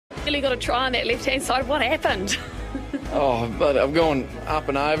Really got to try on that left-hand side. What happened? Oh, but I've gone up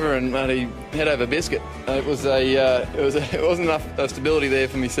and over and Mathie head over biscuit. It wasn't enough stability there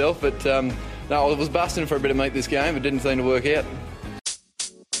for myself, but no, I was busting for a bit of meat this game. It didn't seem to work out.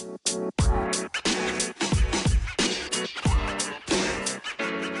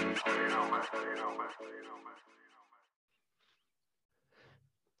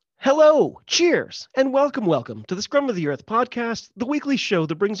 Hello, cheers, and welcome to the Scrum of the Earth podcast, the weekly show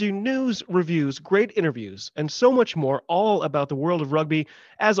that brings you news, reviews, great interviews, and so much more, all about the world of rugby.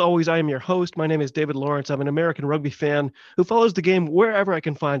 As always, I am your host. My name is David Lawrence. I'm an American rugby fan who follows the game wherever I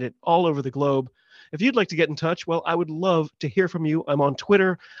can find it, all over the globe. If you'd like to get in touch, well, I would love to hear from you. I'm on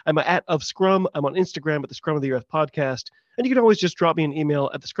Twitter. I'm at of Scrum. I'm on Instagram at the Scrum of the Earth podcast. And you can always just drop me an email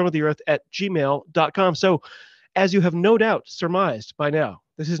at thescrumoftheearth@gmail.com. So, as you have no doubt surmised by now,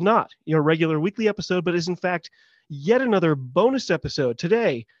 this is not your regular weekly episode, but is in fact yet another bonus episode.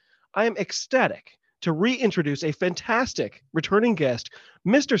 Today, I am ecstatic to reintroduce a fantastic returning guest,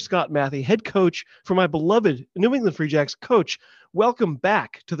 Mr. Scott Mathie, head coach for my beloved New England Free Jacks. Coach, welcome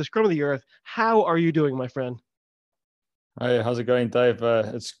back to the Scrum of the Earth. How are you doing, my friend? Hi, how's it going, Dave?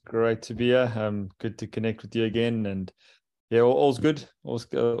 It's great to be here. Good to connect with you again. And yeah, all's good. All's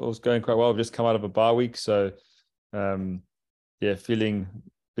going quite well. I've just come out of a bye week, so yeah, feeling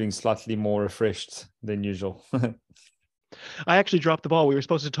slightly more refreshed than usual. I actually dropped the ball. We were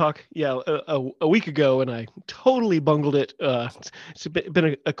supposed to talk, a week ago, and I totally bungled it. It's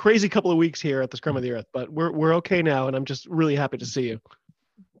been a crazy couple of weeks here at the Scrum of the Earth, but we're okay now, and I'm just really happy to see you.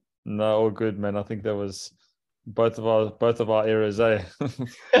 No, all good, man. I think that was both of our errors, eh?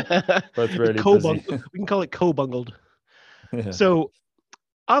 Both really busy. We can call it co-bungled. Yeah. So,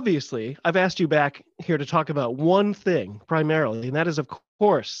 obviously, I've asked you back here to talk about one thing primarily, and that is, of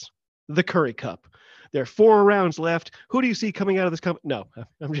course, the Currie Cup. There are 4 rounds left. Who do you see coming out of this cup? No,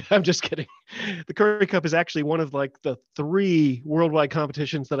 I'm just kidding. The Currie Cup is actually one of like the 3 worldwide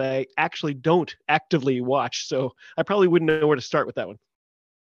competitions that I actually don't actively watch, so I probably wouldn't know where to start with that one.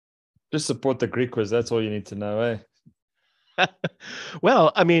 Just support the Greek quiz. That's all you need to know, eh?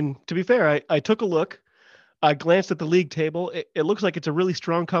 Well, I mean, to be fair, I took a look. I glanced at the league table. It looks like it's a really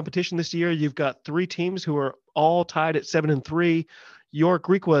strong competition this year. You've got 3 teams who are all tied at 7-3. Your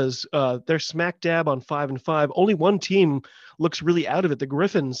Greek was they're smack dab on 5-5. Only one team looks really out of it. The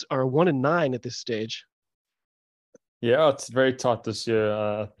Griffins are 1-9 at this stage. Yeah, it's very tight this year.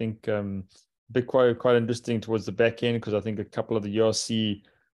 I think quite interesting towards the back end, because I think a couple of the URC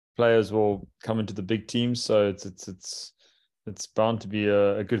players will come into the big teams. So it's bound to be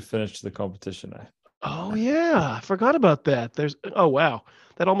a good finish to the competition. Eh? Oh yeah, I forgot about that. Oh wow,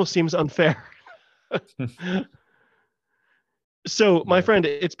 that almost seems unfair. So, my friend,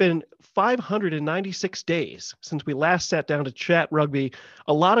 it's been 596 days since we last sat down to chat rugby.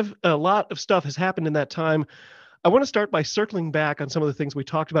 A lot of stuff has happened in that time. I want to start by circling back on some of the things we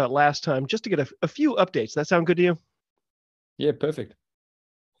talked about last time, just to get a few updates. That sound good to you? Yeah, perfect.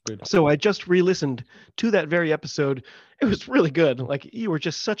 Good. So I just re-listened to that very episode. It was really good. Like, you were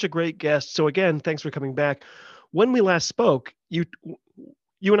just such a great guest. So again, thanks for coming back. When we last spoke, you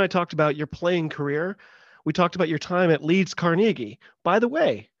and I talked about your playing career. We talked about your time at Leeds Carnegie. By the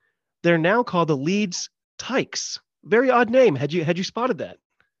way, they're now called the Leeds Tykes. Very odd name. Had you spotted that?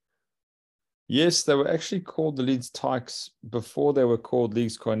 Yes, they were actually called the Leeds Tykes before they were called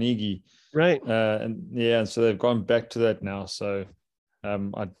Leeds Carnegie. Right. And so they've gone back to that now. So I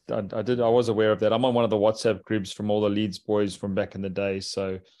was aware of that. I'm on one of the WhatsApp groups from all the Leeds boys from back in the day.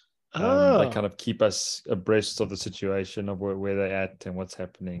 So they kind of keep us abreast of the situation of where they're at and what's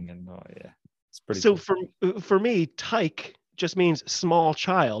happening. And it's pretty so cool. For me, tyke just means small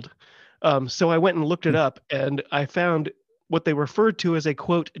child. So I went and looked it up, and I found what they referred to as a,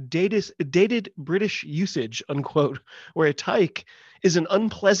 quote, dated British usage, unquote, where a tyke is an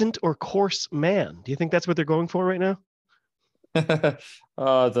unpleasant or coarse man. Do you think that's what they're going for right now? I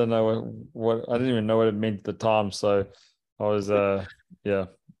don't know what I didn't even know what it meant at the time. So I was, yeah.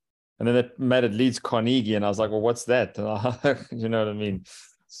 And then it made it Leeds Carnegie, and I was like, well, what's that? And you know what I mean?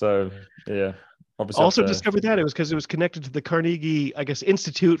 So, yeah. Obviously also discovered that it was because it was connected to the Carnegie, I guess,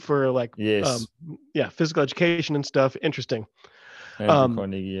 Institute for physical education and stuff. Interesting.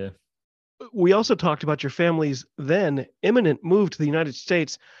 Carnegie, yeah. We also talked about your family's then imminent move to the United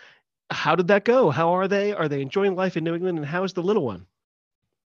States. How did that go? How are they? Are they enjoying life in New England? And how is the little one?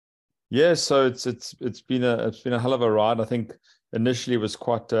 Yeah, so it's been a hell of a ride. I think initially it was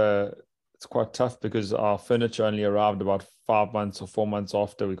quite tough because our furniture only arrived about 5 months or 4 months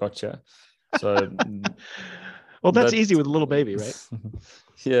after we got here. So, well, that's easy with a little baby, right?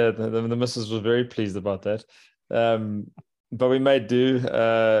 Yeah, the missus was very pleased about that. but we may do.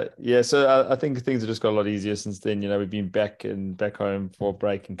 Yeah, so I think things have just got a lot easier since then. We've been back home for a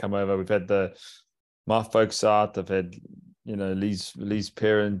break and come over. We've had my folks out. I've had, Lee's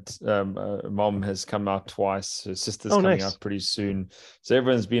parent, mom has come out twice. Her sister's Oh, coming nice. out pretty soon. So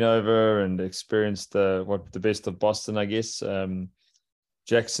everyone's been over and experienced the best of Boston, I guess.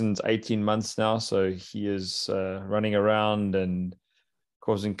 Jackson's 18 months now, so he is running around and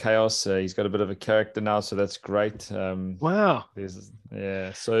causing chaos. He's got a bit of a character now, so that's great. Wow. So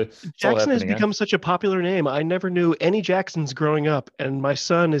it's all Jackson has happening. become such a popular name. I never knew any Jacksons growing up, and my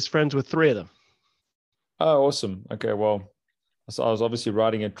son is friends with 3 of them. Oh, awesome. Okay, well, so I was obviously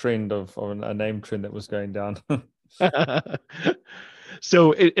riding a trend of a name trend that was going down.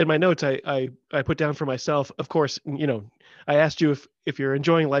 So in my notes, I put down for myself, of course, I asked you if you're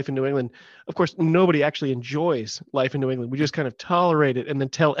enjoying life in New England. Of course, nobody actually enjoys life in New England. We just kind of tolerate it and then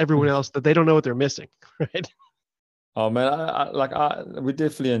tell everyone else that they don't know what they're missing, right? Oh man, we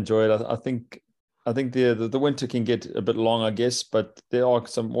definitely enjoy it. I think the winter can get a bit long, I guess, but there are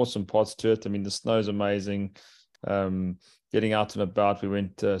some awesome parts to it. I mean, the snow's amazing. Getting out and about. We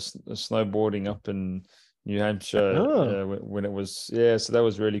went snowboarding up in New Hampshire when it was, so that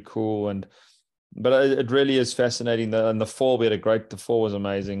was really cool. But it really is fascinating. And the fall, the fall was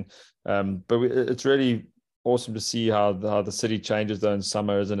amazing. But it's really awesome to see how the city changes though in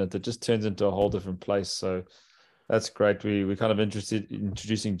summer, isn't it? It just turns into a whole different place. So that's great. We're kind of interested in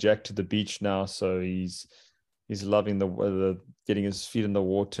introducing Jack to the beach now. So he's loving the getting his feet in the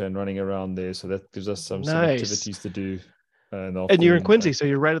water and running around there. So that gives us some activities to do in the And you're in afternoon. Quincy, so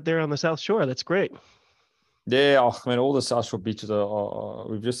you're right there on the South Shore. That's great. Yeah, I mean, all the South Shore beaches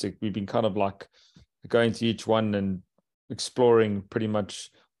we've been kind of like going to each one and exploring pretty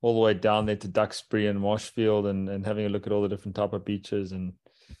much all the way down there to Duxbury and Marshfield and having a look at all the different type of beaches. And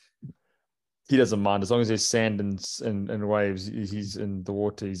he doesn't mind as long as there's sand and waves. He's in the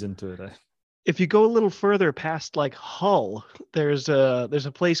water. He's into it. If you go a little further past like Hull, there's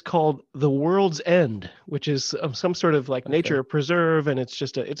a place called the World's End, which is some sort of like nature preserve, and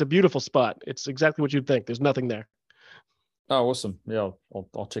it's a beautiful spot. It's exactly what you'd think. There's nothing there. Oh, awesome! Yeah,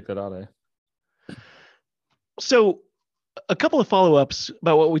 I'll check that out. So, a couple of follow-ups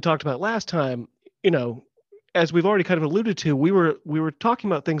about what we talked about last time. As we've already kind of alluded to, we were talking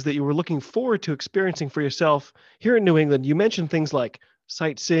about things that you were looking forward to experiencing for yourself here in New England. You mentioned things like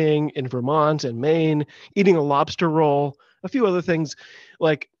sightseeing in Vermont and Maine, eating a lobster roll, a few other things.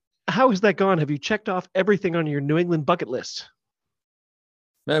 Like, how has that gone? Have you checked off everything on your New England bucket list?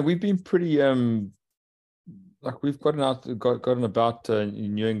 Man, we've been pretty we've gotten about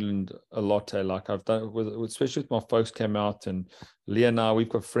in New England a lot. Like I've done especially with my folks came out, and Leah and I, we've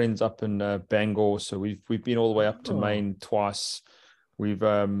got friends up in Bangor, so we've been all the way up to Maine twice. We've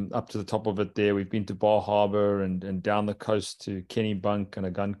up to the top of it there. We've been to Bar Harbor and down the coast to Kennebunk and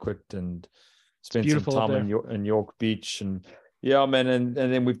Agunquit and spent some time in York Beach. And yeah, man. And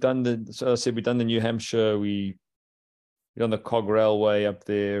then we've done we've done the New Hampshire. We've done the Cog Railway up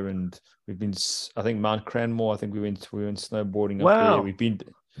there, and we've been, I think, Mount Cranmore. I think we went snowboarding up there. We've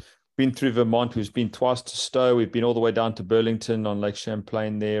been through Vermont. We've been twice to Stowe. We've been all the way down to Burlington on Lake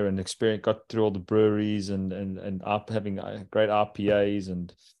Champlain there, and got through all the breweries and having great RPAs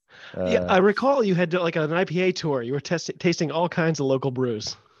and. Yeah, I recall you had like an IPA tour. You were tasting all kinds of local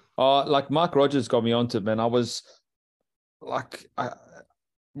brews. Like Mike Rogers got me onto it, man. I was like,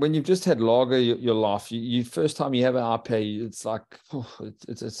 when you've just had lager, you laugh. You first time you have an IPA, it's like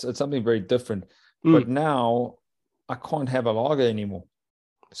it's something very different. But now I can't have a lager anymore.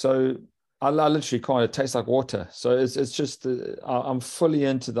 So I literally can't. It tastes like water. So it's just I'm fully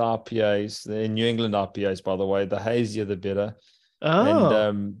into the IPAs, the New England IPAs, by the way. The hazier, the better. Oh.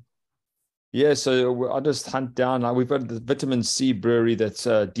 And so I just hunt down. Like we've got the Vitamin C brewery that's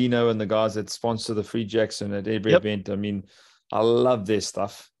Dino and the guys that sponsor the Free Jackson at every event. I mean, I love their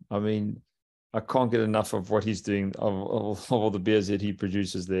stuff. I mean, I can't get enough of what he's doing, of all the beers that he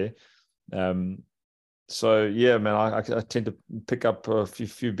produces there. So yeah, man, I tend to pick up a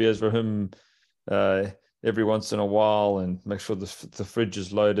few beers for him every once in a while and make sure the fridge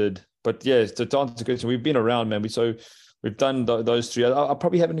is loaded. But yeah, to answer the question, we've been around, man. We've done those three. I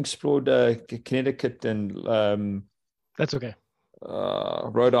probably haven't explored Connecticut and that's okay.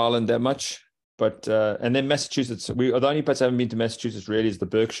 Rhode Island that much. But and then Massachusetts, the only place I haven't been to Massachusetts really is the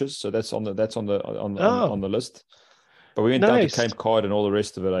Berkshires, so that's on the list. But we went down to Cape Cod and all the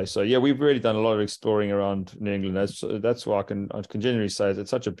rest of it. So yeah, we've really done a lot of exploring around New England. That's why I can genuinely say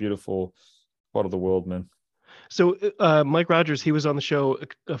it's such a beautiful part of the world, man. So Mike Rogers, he was on the show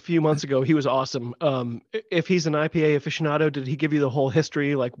a few months ago. He was awesome. If he's an IPA aficionado, did he give you the whole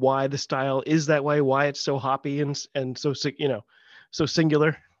history, like why the style is that way, why it's so hoppy and so so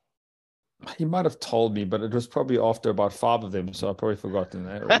singular? He might have told me, but it was probably after about 5 of them, so I've probably forgotten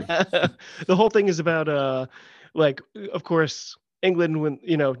that already. The whole thing is about like, of course, England, when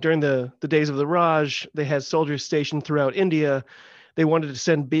during the days of the Raj, they had soldiers stationed throughout India. They wanted to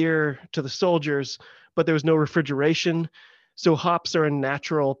send beer to the soldiers, but there was no refrigeration. So hops are a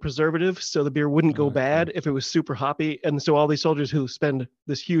natural preservative, so the beer wouldn't go Okay. bad if it was super hoppy. And so all these soldiers who spend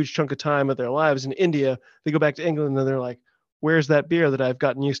this huge chunk of time of their lives in India, they go back to England and they're like, where's that beer that I've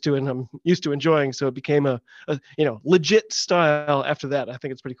gotten used to and I'm used to enjoying? So it became a legit style after that. I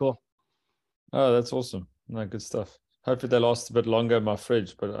think it's pretty cool. Oh, that's awesome. No, good stuff. Hopefully they last a bit longer in my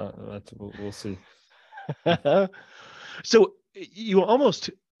fridge, but we'll see. So you almost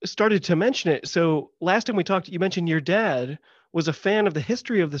started to mention it. So last time we talked, you mentioned your dad was a fan of the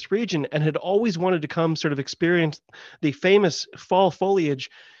history of this region and had always wanted to come sort of experience the famous fall foliage.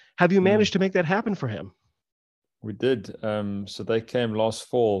 Have you managed to make that happen for him? We did. So they came last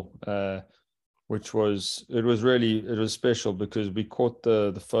fall, which was special because we caught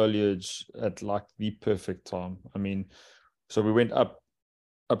the foliage at like the perfect time. I mean, so we went up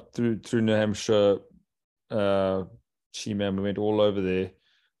through New Hampshire, Cheeman. We went all over there.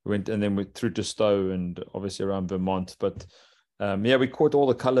 We went and then we through to Stowe and obviously around Vermont. But we caught all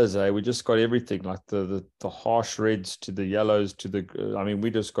the colors. We just got everything, like the harsh reds to the yellows to the. I mean, we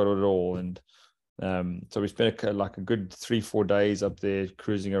just got it all. And so we spent a good 3-4 days up there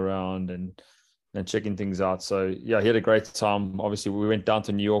cruising around and checking things out. So yeah, he had a great time. Obviously, we went down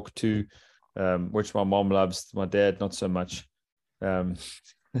to New York too, which my mom loves. My dad not so much. But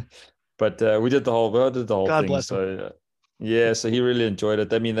we did the whole God thing. bless him. So yeah, so he really enjoyed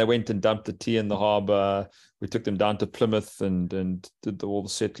it. I mean, they went and dumped the tea in the harbor. We took them down to Plymouth and did all the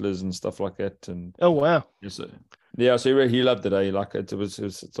settlers and stuff like that. And oh wow, so he loved it. He liked it.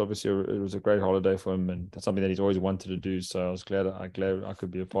 It's obviously it was a great holiday for him and something that he's always wanted to do. So I was glad I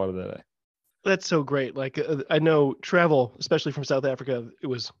could be a part of that. That's so great. Like I know travel, especially from South Africa, it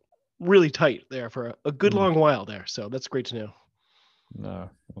was really tight there for a good long while there. So that's great to know. No,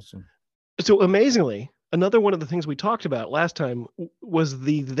 awesome. So amazingly, another one of the things we talked about last time was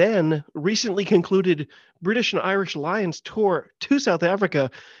the then recently concluded British and Irish Lions tour to South Africa.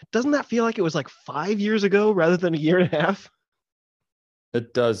 Doesn't that feel like it was like 5 years ago rather than a year and a half?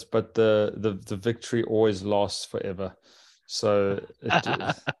 It does, but the victory always lasts forever. So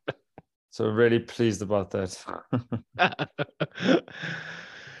so really pleased about that.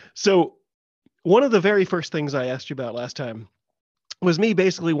 So one of the very first things I asked you about last time was me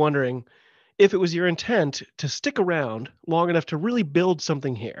basically wondering if it was your intent to stick around long enough to really build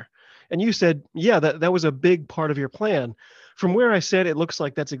something here. And you said, yeah, that was a big part of your plan. From where I said, it looks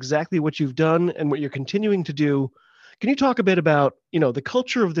like that's exactly what you've done and what you're continuing to do. Can you talk a bit about, the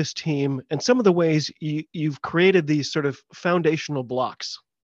culture of this team and some of the ways you've created these sort of foundational blocks?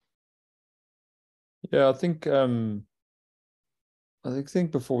 Yeah, I think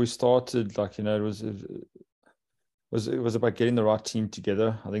before we started, it was about getting the right team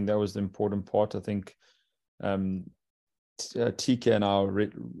together. I think that was the important part. I think TK and I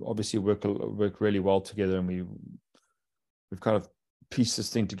obviously work really well together, and we've kind of pieced this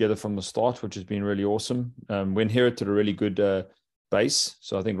thing together from the start, which has been really awesome. We inherited a really good base,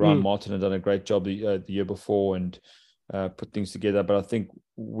 so I think Ryan Martin had done a great job the year before and put things together. But I think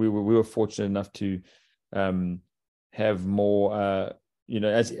we were fortunate enough to have more.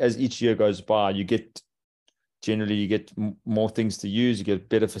 As each year goes by, you get more things to use, you get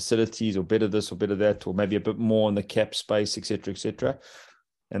better facilities or better this or better that, or maybe a bit more on the cap space, etc., etc.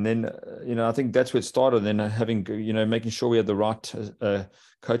 And then, I think that's where it started. Then having, making sure we had the right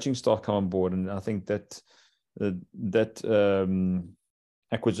coaching staff come on board. And I think that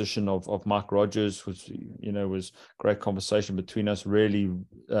acquisition of Mike Rogers was great conversation between us, really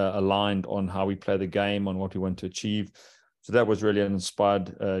aligned on how we play the game, on what we want to achieve. So that was really an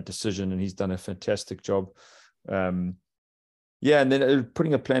inspired decision, and he's done a fantastic job. And then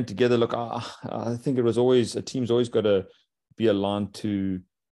putting a plan together. Look, I think it was always a team's always got to be aligned to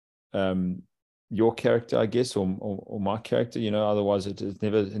your character, I guess, or my character. Otherwise it's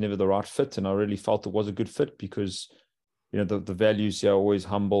never the right fit. And I really felt it was a good fit because the values here are always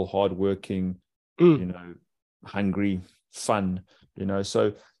humble, hardworking, hungry, fun.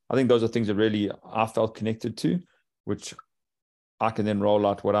 So I think those are things that really I felt connected to, which I can then roll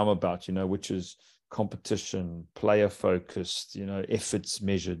out what I'm about. Which is competition, player focused, efforts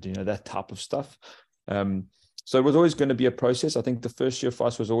measured, that type of stuff. So it was always going to be a process. I think the first year for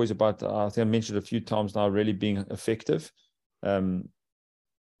us was always about, I think I mentioned a few times now, really being effective.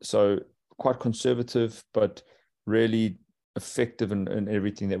 So quite conservative, but really effective in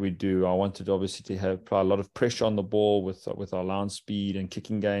everything that we do. I wanted obviously to apply a lot of pressure on the ball with our line speed and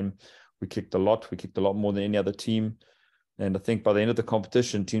kicking game. We kicked a lot. We kicked a lot more than any other team. And I think by the end of the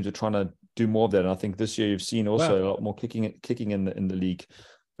competition, teams are trying to do more of that. And I think this year you've seen also a lot more kicking in the league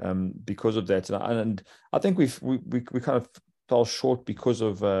because of that. And I think we kind of fell short because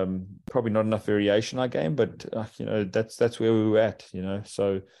of probably not enough variation in our game. But that's where we were at.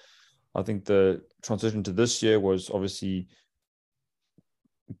 So I think the transition to this year was obviously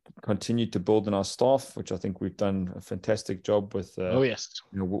continued to build in our staff, which I think we've done a fantastic job with.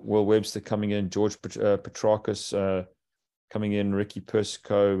 Will Webster coming in, George Petrakis coming in, Ricky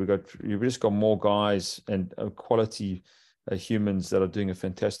Persico. You've just got more guys and quality humans that are doing a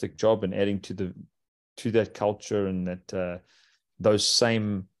fantastic job and adding to that culture and that those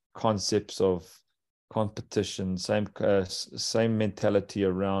same concepts of competition, same mentality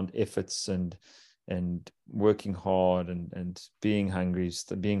around efforts and working hard and being hungry,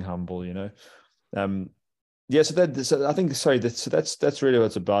 being humble. So I think that's really what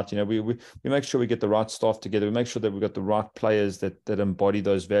it's about. We make sure we get the right staff together. We make sure that we've got the right players that embody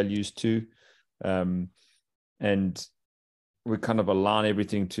those values too, and we kind of align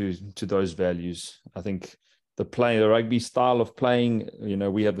everything to those values. I think the rugby style of playing,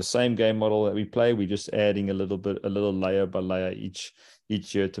 we have the same game model that we play. We're just adding a little layer by layer each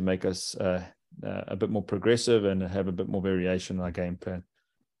year to make us a bit more progressive and have a bit more variation in our game plan.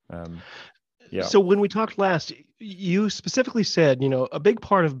 Yeah. So when we talked last, you specifically said, a big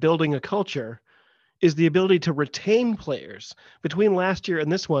part of building a culture is the ability to retain players. Between last year and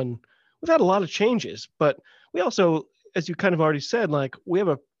this one, we've had a lot of changes, but we also, as you kind of already said, we have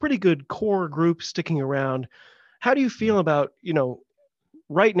a pretty good core group sticking around. How do you feel about,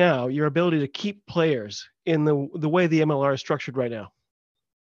 right now, your ability to keep players in the way the MLR is structured right now?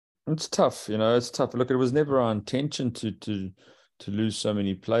 It's tough, it's tough. Look, it was never our intention to lose so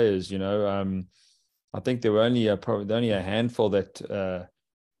many players, I think there were only a handful that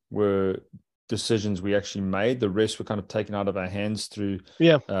were decisions we actually made. The rest were kind of taken out of our hands through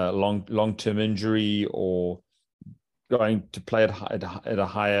long-term injury or going to play at a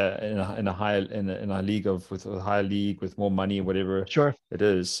higher in a league with a higher league with more money or whatever it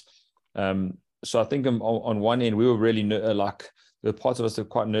is. So I think on one end we were really there were parts of us that were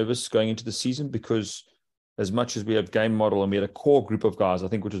quite nervous going into the season because as much as we have game model and we had a core group of guys, I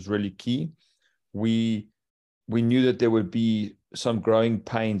think, which was really key, we knew that there would be some growing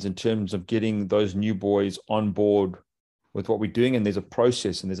pains in terms of getting those new boys on board with what we're doing. And there's a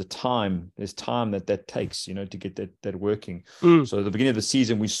process and there's time that takes, to get that working. So at the beginning of the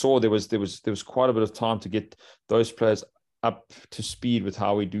season, we saw there was quite a bit of time to get those players up to speed with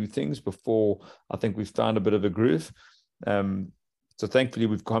how we do things before I think we've found a bit of a groove. So thankfully,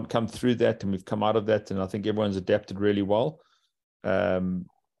 we've come through that and we've come out of that. And I think everyone's adapted really well. And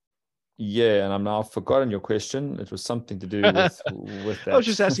I've now forgotten your question. It was something to do with that. I was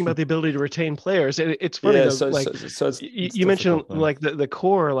just asking about the ability to retain players. It's funny, you mentioned the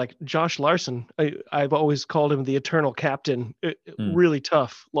core, like Josh Larson. I've always called him the eternal captain. Really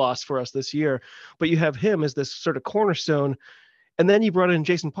tough loss for us this year. But you have him as this sort of cornerstone. And then you brought in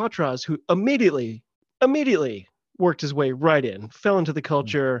Jason Patras, who immediately worked his way right in, fell into the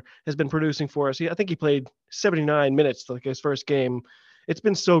culture, has been producing for us. I think he played 79 minutes, like his first game. It's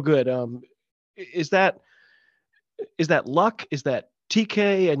been so good. Is that luck? Is that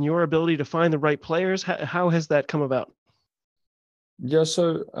TK and your ability to find the right players? How has that come about? Yeah,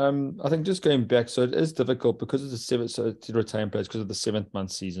 so I think just going back, so it is difficult because it's to retain players because of the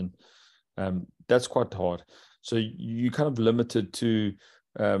 7th-month season. That's quite hard. So you kind of limited to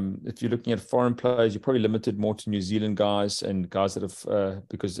if you're looking at foreign players, you're probably limited more to New Zealand guys and guys that have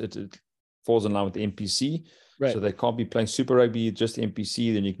because it falls in line with the NPC. Right. So they can't be playing Super Rugby, just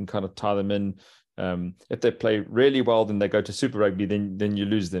NPC. Then you can kind of tie them in. If they play really well, then they go to Super Rugby. Then you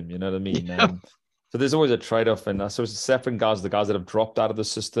lose them. You know what I mean? Yep. So there's always a trade-off. And so it's the Saffron guys, the guys that have dropped out of the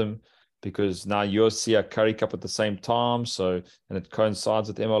system because now you'll see a Curry Cup at the same time. So and it coincides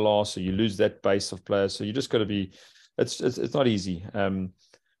with MLR. So you lose that base of players. So you just got to be. It's not easy.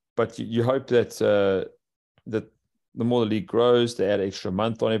 But you hope that that the more the league grows, they add an extra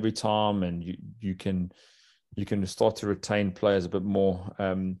month on every time, and you can start to retain players a bit more.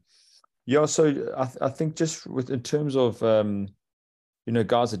 So I think just in terms of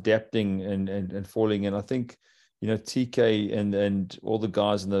guys adapting and falling in, I think TK and all the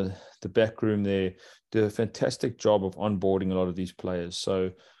guys in the back room there do a fantastic job of onboarding a lot of these players.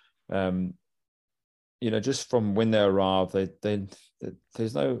 So just from when they arrive,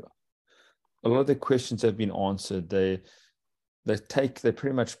 there's no, a lot of their questions have been answered. They're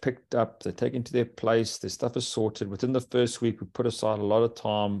pretty much picked up, they're taken to their place, their stuff is sorted. Within the first week, we put aside a lot of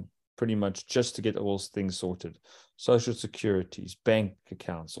time pretty much just to get all things sorted. Social securities, bank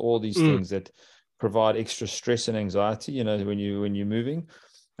accounts, all these things that provide extra stress and anxiety, when you're moving.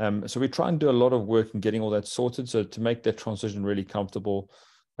 So we try and do a lot of work in getting all that sorted, so to make that transition really comfortable.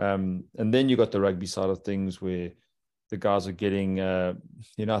 And then you got the rugby side of things where the guys are getting, I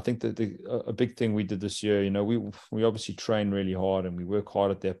think that a big thing we did this year, we obviously train really hard and we work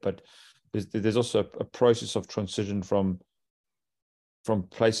hard at that, but there's also a process of transition from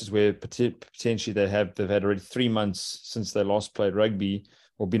places where potentially they've had already 3 months since they last played rugby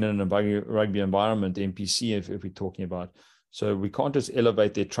or been in a rugby environment, NPC, if we're talking about. So we can't just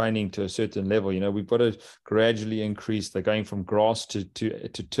elevate their training to a certain level. We've got to gradually increase. They're going from grass to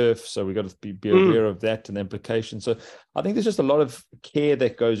turf. So we've got to be aware of that and the implications. So I think there's just a lot of care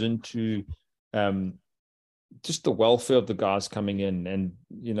that goes into just the welfare of the guys coming in. And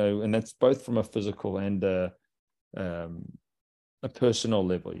that's both from a physical and a personal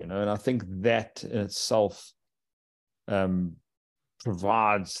level, and I think that in itself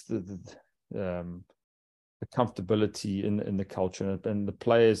provides the comfortability in the culture, and the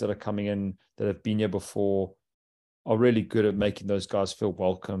players that are coming in that have been here before are really good at making those guys feel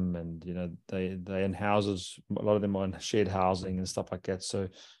welcome. And they in houses, a lot of them are in shared housing and stuff like that. So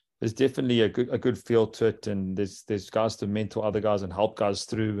there's definitely a good feel to it, and there's guys to mentor other guys and help guys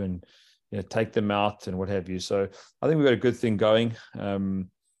through and take them out and what have you. So I think we've got a good thing going. And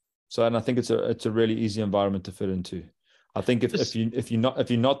I think it's a really easy environment to fit into. I think if you're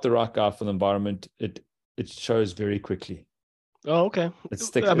not the right guy for the environment, it shows very quickly. Oh, okay. It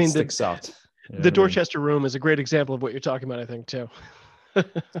sticks out. The Dorchester room is a great example of what you're talking about, I think, too.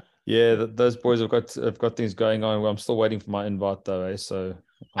 Yeah, those boys have got things going on. I'm still waiting for my invite though, so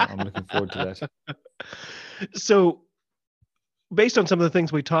I'm looking forward to that. So, based on some of the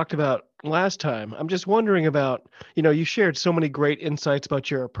things we talked about last time, I'm just wondering about, you shared so many great insights about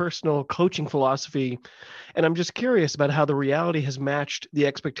your personal coaching philosophy, and I'm just curious about how the reality has matched the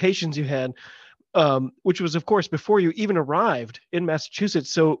expectations you had, which was, of course, before you even arrived in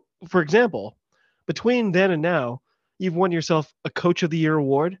Massachusetts. So, for example, between then and now, you've won yourself a Coach of the Year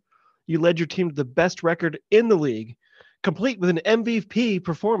award. You led your team to the best record in the league, complete with an MVP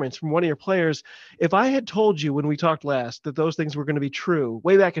performance from one of your players. If I had told you when we talked last that those things were going to be true,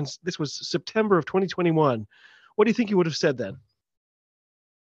 way back this was September of 2021, what do you think you would have said then?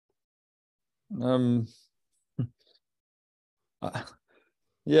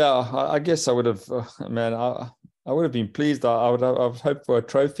 I guess I would have, I would have been pleased. I would hope for a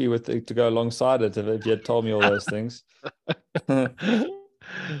trophy to go alongside it if you had told me all those things.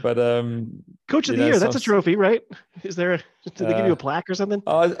 But Coach of the Year, that's a trophy, right? Did they give you a plaque or something?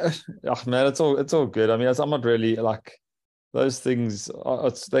 Man, it's all good. I mean, I'm not really like those things.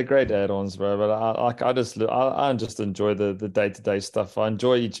 They're great add-ons, bro. But I just enjoy the day-to-day stuff. I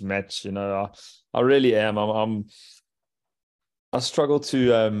enjoy each match. I really am. I struggle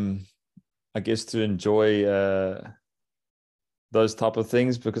to I guess to enjoy those type of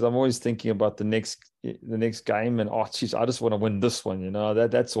things because I'm always thinking about the next game and I just want to win this one,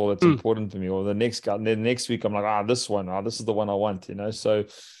 that's all that's important for me. Or the next guy, and then next week I'm like, this one, this is the one I want, So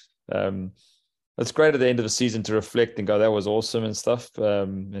it's great at the end of the season to reflect and go, that was awesome and stuff.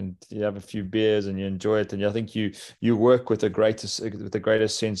 And you have a few beers and you enjoy it, and I think you work with the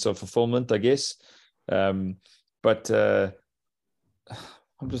greatest sense of fulfillment, I guess. But I'm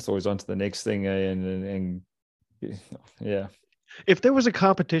just always on to the next thing, and yeah. If there was a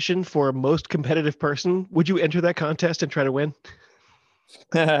competition for most competitive person, would you enter that contest and try to win?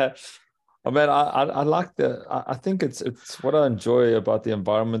 I like I think it's what I enjoy about the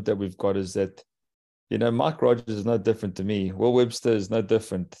environment that we've got is that, Mike Rogers is no different to me. Will Webster is no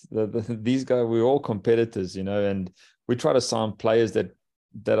different. These guys, we're all competitors, and we try to sign players that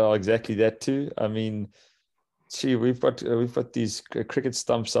are exactly that too. I mean, we've got these cricket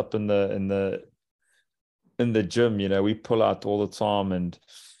stumps up in the gym, we pull out all the time, and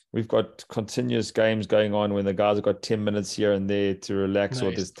we've got continuous games going on when the guys have got 10 minutes here and there to relax. Nice.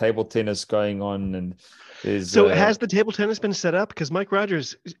 Or there's table tennis going on, and has the table tennis been set up? Because Mike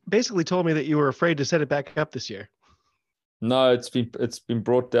Rogers basically told me that you were afraid to set it back up this year. No, it's been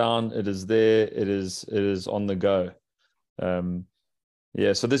brought down. It is there. It is on the go.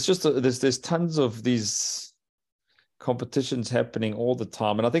 So there's tons of these competitions happening all the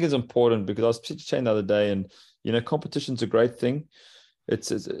time, and I think it's important because I was chatting the other day, and competition's a great thing.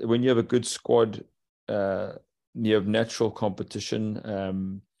 It's when you have a good squad, you have natural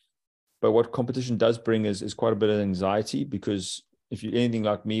competition, But what competition does bring is quite a bit of anxiety, because if you're anything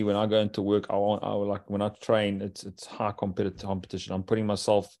like me, when I go into work, I like when I train, it's high competitive competition. I'm putting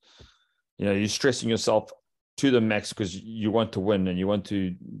myself, you're stressing yourself to the max because you want to win and you want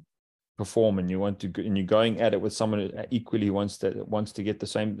to perform and you're going at it with someone who equally wants to get the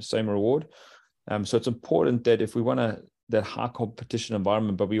same reward. So it's important that if we want that high competition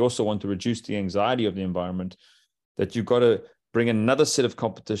environment, but we also want to reduce the anxiety of the environment, that you've got to bring another set of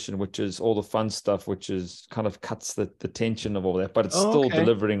competition, which is all the fun stuff, which is kind of cuts the tension of all that, but it's still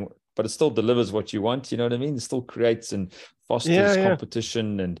delivering, but it still delivers what you want. You know what I mean? It still creates and fosters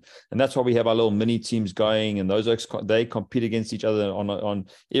competition. And that's why we have our little mini teams going, and they compete against each other on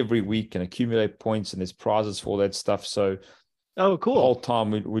every week and accumulate points, and there's prizes for all that stuff. So cool. The whole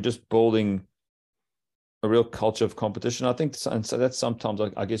time we're just building a real culture of competition. I think, and so that's sometimes,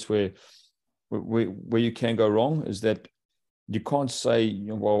 I guess, where you can go wrong, is that you can't say,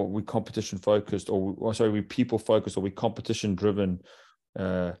 well, we're competition focused, or we're people focused, or we're competition driven.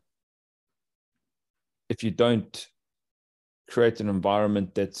 If you don't create an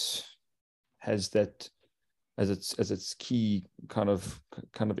environment that has that as its key kind of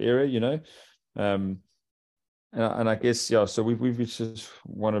area, and I guess, so we just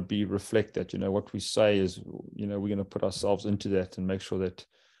want to reflect that, what we say is, we're going to put ourselves into that and make sure that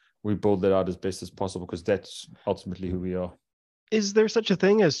we build that out as best as possible, because that's ultimately who we are. Is there such a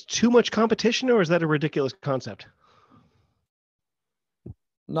thing as too much competition, or is that a ridiculous concept?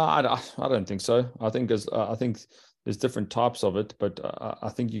 No, I don't think so. I think there's different types of it, but I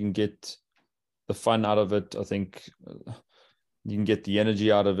think you can get the fun out of it. I think you can get the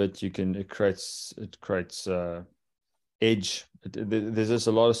energy out of it. It creates edge. There's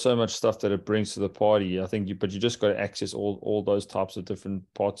just so much stuff that it brings to the party. I think but you just got to access all those types of different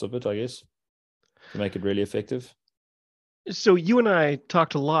parts of it, I guess, to make it really effective. So you and I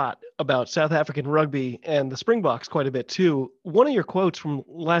talked a lot about South African rugby and the Springboks quite a bit too. One of your quotes from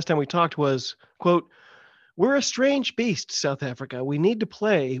last time we talked was, quote, "We're a strange beast, South Africa. We need to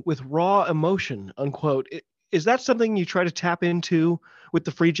play with raw emotion," unquote. Is that something you try to tap into with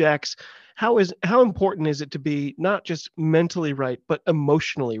the Free Jacks? How important is it to be not just mentally right, but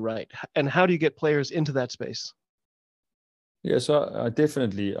emotionally right? And how do you get players into that space? Yeah, so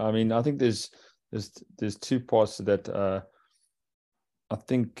definitely. I mean, I think there's two parts to that. I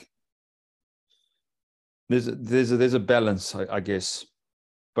think there's a balance, I guess,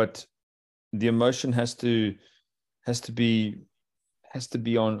 but the emotion has to be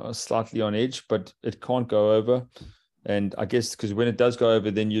on slightly on edge, but it can't go over. And I guess because when it does go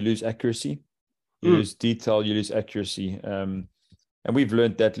over, then you lose accuracy, you lose detail, you lose accuracy. And we've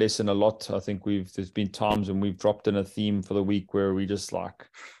learned that lesson a lot. I think there's been times when we've dropped in a theme for the week where we just like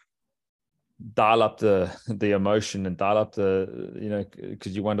dial up the emotion and dial up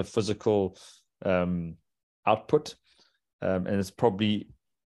because you want a physical output, and it's probably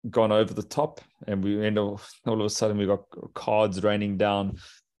gone over the top, and we end up all of a sudden we got cards raining down.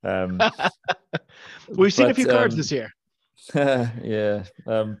 We've seen a few cards this year. Yeah,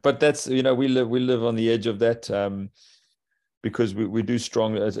 but that's we live on the edge of that, because we do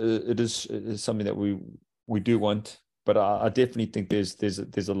strong. It is something that we do want. But I definitely think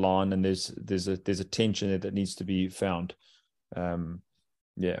there's a line, and there's a tension there that needs to be found.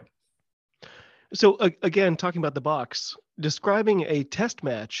 Yeah. So again, talking about the Boks, describing a test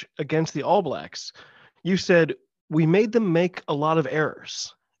match against the All Blacks, you said we made them make a lot of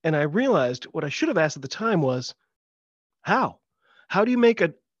errors, and I realized what I should have asked at the time was, how do you make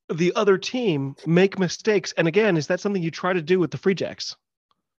the other team make mistakes? And again, is that something you try to do with the Free Jacks?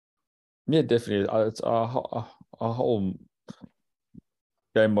 Yeah, definitely. It's our whole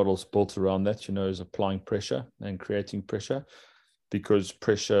game model is built around that, is applying pressure and creating pressure, because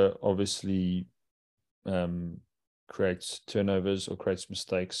pressure obviously creates turnovers or creates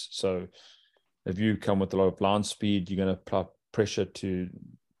mistakes. So if you come with a lot of line speed, you're going to apply pressure to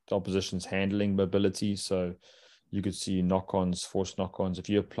the opposition's handling mobility. So you could see knock-ons, forced knock-ons. If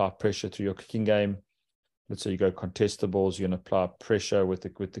you apply pressure to your kicking game, let's say you go contest the balls, you're going to apply pressure with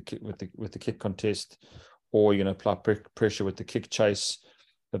the kick contest, or you're going to apply pressure with the kick chase.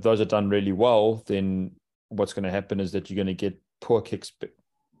 If those are done really well, then what's going to happen is that you're going to get poor kicks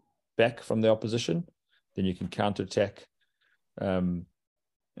back from the opposition. Then you can counterattack.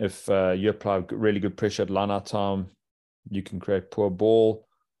 If you apply really good pressure at line-out time, you can create poor ball.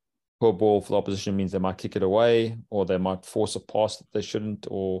 Poor ball for the opposition means they might kick it away, or they might force a pass that they shouldn't,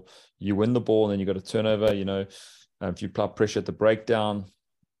 or you win the ball and then you got a turnover. If you apply pressure at the breakdown,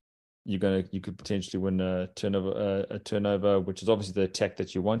 you could potentially win a turnover, which is obviously the attack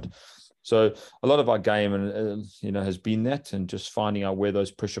that you want. So a lot of our game, and has been that, and just finding out where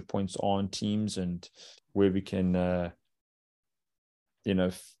those pressure points are on teams and where we can,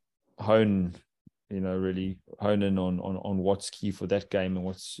 hone, really hone in on what's key for that game and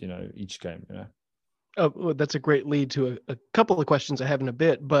what's each game. Oh, well, that's a great lead to a couple of questions I have in a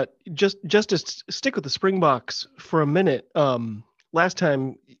bit, but just to stick with the Springboks for a minute. Last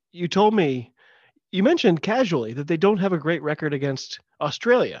time you told me, you mentioned casually that they don't have a great record against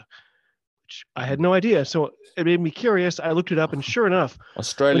Australia, which I had no idea. So it made me curious. I looked it up, and sure enough,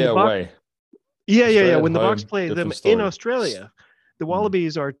 Australia away. Yeah. When the home, Bucks play them story. in Australia, the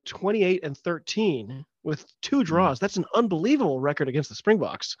Wallabies are 28-13 with 2 draws. That's an unbelievable record against the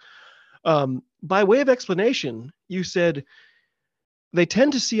Springboks. By way of explanation, you said they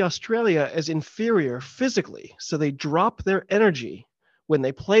tend to see Australia as inferior physically, so they drop their energy when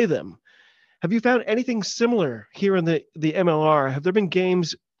they play them. Have you found anything similar here in the MLR? Have there been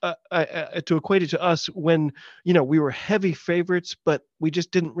games to equate it to us when we were heavy favorites, but we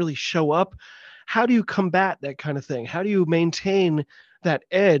just didn't really show up? How do you combat that kind of thing? How do you maintain that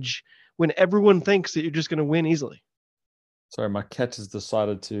edge when everyone thinks that you're just going to win easily? Sorry, my cat has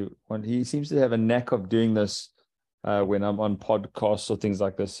decided he seems to have a knack of doing this when I'm on podcasts or things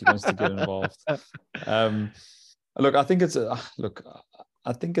like this. He wants to get involved. Look, I think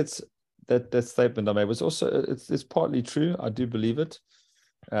it's that statement I made was also, it's partly true. I do believe it.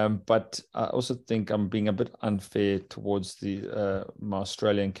 But I also think I'm being a bit unfair towards my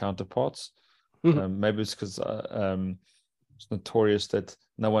Australian counterparts. Maybe it's because it's notorious that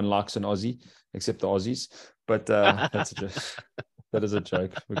no one likes an Aussie except the Aussies. But that's a joke. That is a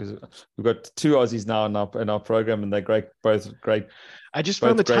joke, because we've got 2 Aussies now in our program, and they're both great. I just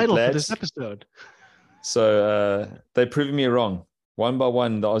found the title for this episode. So they're proving me wrong. One by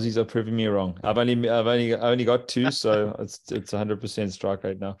one, the Aussies are proving me wrong. I've only got 2, so it's 100% strike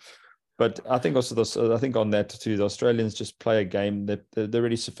rate now. But I think also I think on that too, the Australians just play a game that they're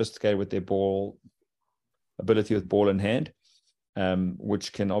really sophisticated with their ball ability with ball in hand,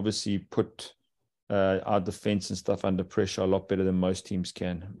 which can obviously put our defense and stuff under pressure a lot better than most teams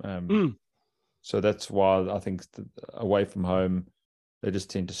can. So that's why I think away from home, they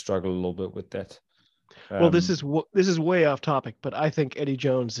just tend to struggle a little bit with that. Well, this is way off topic, but I think Eddie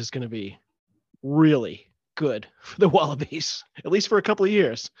Jones is going to be really good for the Wallabies, at least for a couple of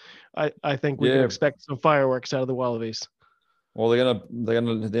years. I think we can expect some fireworks out of the Wallabies. Well,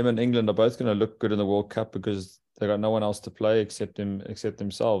 them and England are both going to look good in the World Cup because they got no one else to play except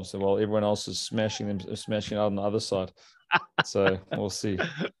themselves. So while everyone else is smashing out on the other side. So we'll see.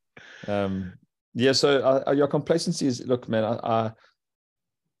 So your complacency is, look, man, I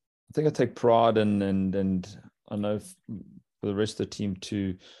think I take pride in, and I know for the rest of the team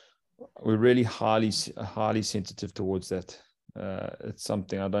too, we're really highly sensitive towards that. It's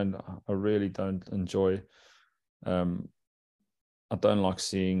something I really don't enjoy. I don't like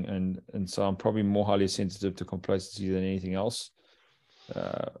seeing, and so I'm probably more highly sensitive to complacency than anything else.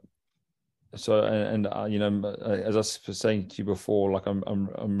 As I was saying to you before, like I'm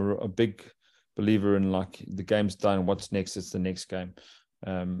a big believer in, like, the game's done, what's next? It's the next game.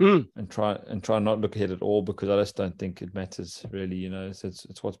 And try not look ahead at all, because I just don't think it matters really.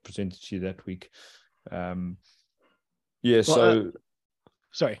 It's what's presented to you that week.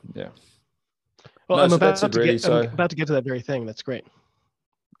 Sorry. Yeah. Well, I'm about to get to that very thing. That's great.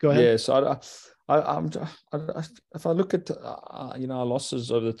 Go ahead. Yeah. So if I look at our losses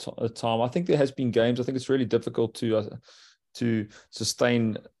over the time, I think there has been games. I think it's really difficult to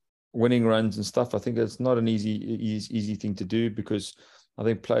sustain winning runs and stuff. I think it's not an easy thing to do, because I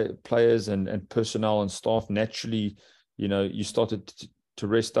think players and personnel and staff naturally, you started to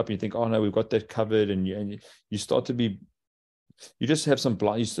rest up and you think, oh no, we've got that covered, and you start to be, you just have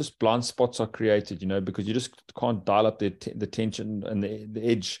blind spots are created, because you just can't dial up the tension and the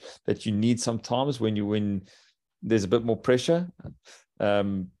edge that you need sometimes when there's a bit more pressure.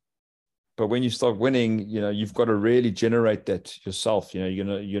 But when you start winning, you've got to really generate that yourself. You're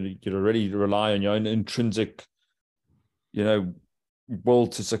gonna really rely on your own intrinsic, will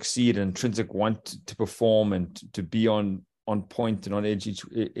to succeed, and intrinsic want to perform and to be on point and on edge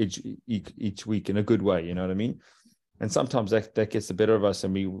each week in a good way. You know what I mean? And sometimes that gets the better of us,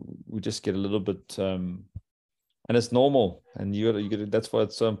 and we just get a little bit, and it's normal. And you got to, that's why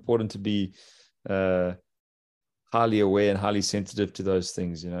it's so important to be highly aware and highly sensitive to those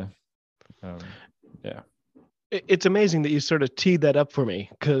things. It's amazing that you sort of teed that up for me,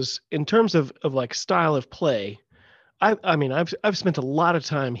 because in terms of like style of play, I've spent a lot of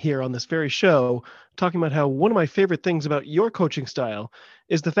time here on this very show talking about how one of my favorite things about your coaching style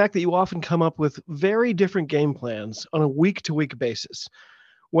is the fact that you often come up with very different game plans on a week-to-week basis.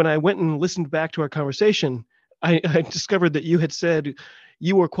 when I went and listened back to our conversation, I discovered that you had said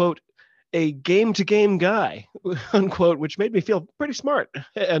you were, quote, a game-to-game guy, unquote, which made me feel pretty smart.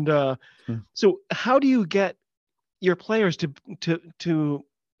 And so how do you get your players to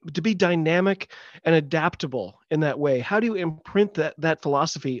be dynamic and adaptable in that way? How do you imprint that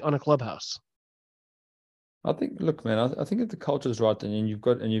philosophy on a clubhouse? I think, look, man, I think if the culture is right, and you've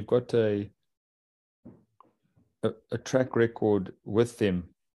got a track record with them.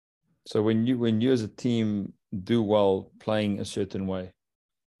 So when you as a team do well playing a certain way,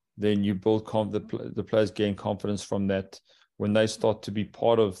 then you build the players gain confidence from that. When they start to be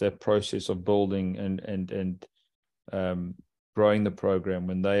part of that process of building and growing the program,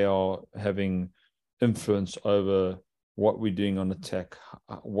 when they are having influence over what we're doing on attack,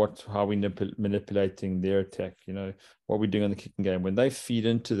 how we manipulating their attack, what we're doing on the kicking game, when they feed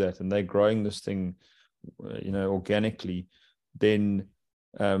into that and they're growing this thing, organically, then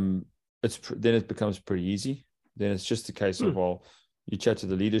it becomes pretty easy. Then it's just a case of, well, you chat to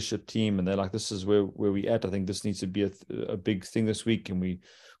the leadership team and they're like, this is where we at. I think this needs to be a big thing this week. And we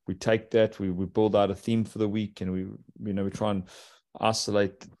take that, we build out a theme for the week, and we try and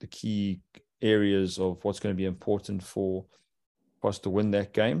isolate the key areas of what's going to be important for us to win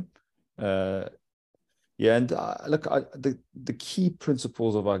that game. And look, the key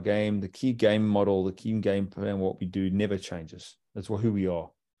principles of our game, the key game model, the key game plan, what we do never changes. That's who we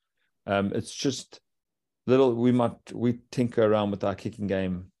are. It's just we tinker around with our kicking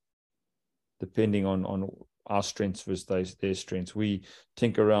game depending on our strengths versus their strengths. We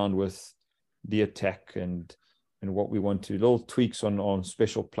tinker around with the attack and what we want to, little tweaks on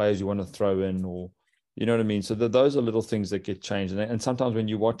special players you want to throw in, or you know what I mean? So those are little things that get changed. And sometimes when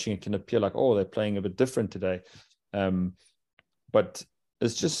you're watching, it can appear like, oh, they're playing a bit different today. But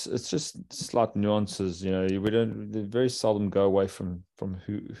it's just slight nuances, we they very seldom go away from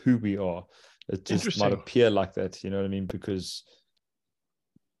who we are. It just might appear like that, you know what I mean? Because,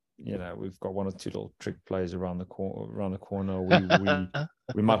 we've got one or two little trick plays around the corner.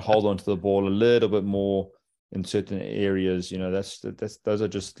 We might hold on to the ball a little bit more in certain areas, those are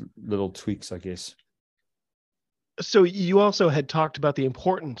just little tweaks, I guess. So you also had talked about the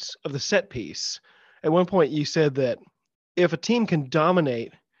importance of the set piece. At one point, you said that if a team can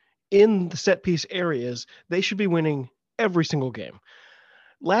dominate in the set piece areas, they should be winning every single game.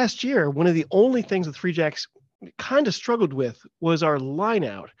 Last year, one of the only things the Three Jacks kind of struggled with was our line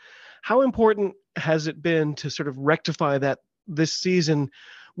out. How important has it been to sort of rectify that this season?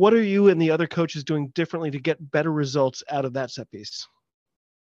 What are you and the other coaches doing differently to get better results out of that set piece?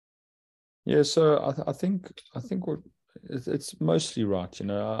 Yeah, so I think it's mostly right.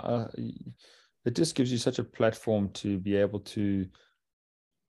 It just gives you such a platform to be able to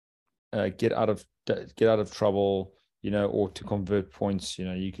get out of trouble, or to convert points.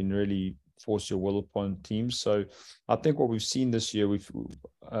 You can really force your will upon teams. So I think what we've seen this year, with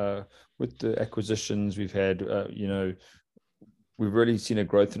the acquisitions we've had, we've really seen a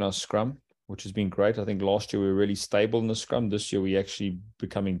growth in our scrum, which has been great. I think last year we were really stable in the scrum. This year we actually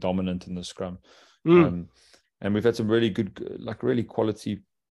becoming dominant in the scrum. And we've had some really good, really quality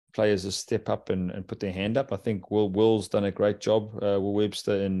players to step up and put their hand up. I think Will's done a great job, Will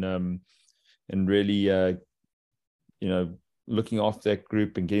Webster, in really, looking after that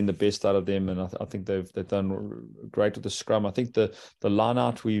group and getting the best out of them. And I think they've done great with the scrum. I think the line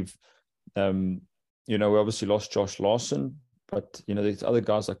out, we've, we obviously lost Josh Larson, but there's other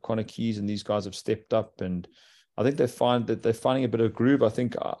guys like Connor Keys, and these guys have stepped up, and I think they're finding a bit of groove. I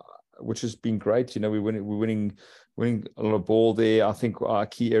think, which has been great. We're winning a lot of ball there. I think our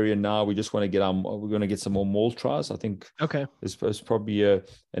key area now, we just want to we're going to get some more maul tries. I think there's probably an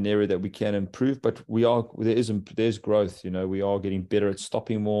area that we can improve, but there's growth. We are getting better at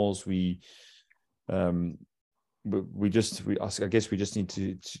stopping mauls. I guess we just need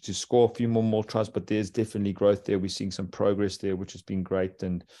to score a few more tries, but there's definitely growth there. We're seeing some progress there, which has been great.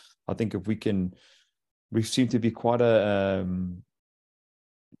 And I think if we seem to be quite a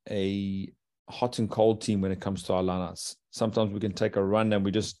hot and cold team when it comes to our lineouts. Sometimes we can take a run and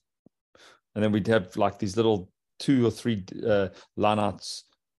then we'd have like these little 2 or 3 lineouts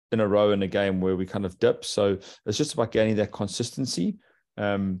in a row in a game where we kind of dip. So it's just about getting that consistency.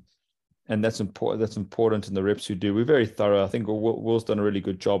 And that's important. That's important in the reps we do. We're very thorough. I think Will's done a really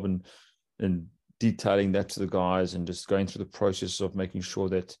good job in detailing that to the guys and just going through the process of making sure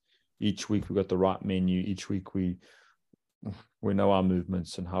that each week we've got the right menu. Each week we know our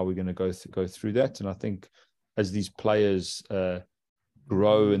movements and how we're going to go through that. And I think as these players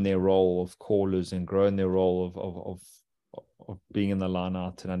grow in their role of callers and grow in their role of being in the line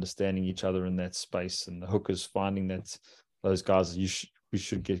out and understanding each other in that space, and the hookers finding that those guys we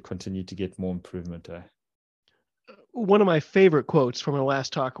should continue to get more improvement. One of my favorite quotes from our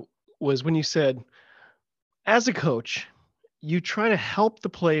last talk was when you said, as a coach, you try to help the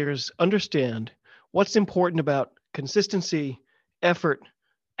players understand what's important about consistency, effort,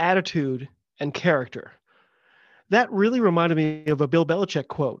 attitude, and character. That really reminded me of a Bill Belichick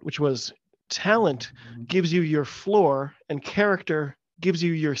quote, which was, talent gives you your floor and character gives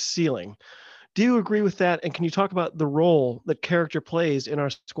you your ceiling. Do you agree with that? And can you talk about the role that character plays in our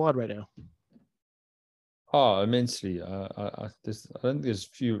squad right now? Oh, immensely. I don't think there's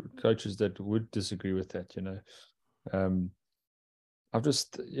few coaches that would disagree with that, I've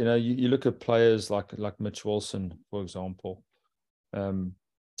just, you look at players like Mitch Wilson, for example,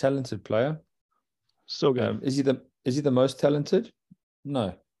 talented player. So good. Is he the most talented?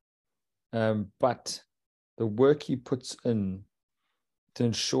 No. But the work he puts in to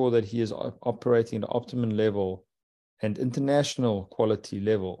ensure that he is operating at an optimum level and international quality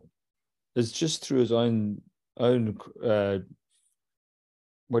level is just through his own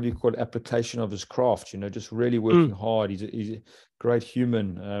what do you call it, application of his craft, just really working hard. He's a great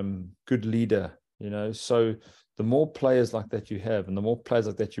human, good leader, so the more players like that you have, and the more players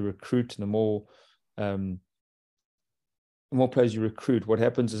like that you recruit, and the more players you recruit, what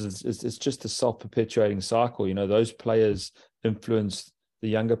happens is it's just a self-perpetuating cycle. Those players influence the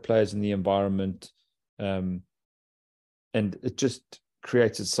younger players in the environment, and it just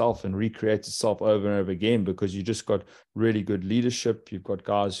creates itself and recreates itself over and over again, because you just got really good leadership. You've got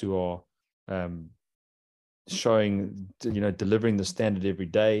guys who are showing, delivering the standard every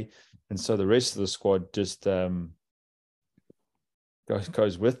day, and so the rest of the squad just goes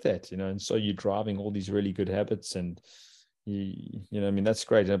with that, and so you're driving all these really good habits, and that's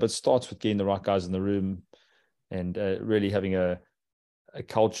great. But it starts with getting the right guys in the room, and really having a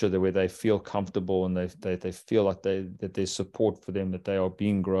culture where they feel comfortable, and they feel like that there's support for them, that they are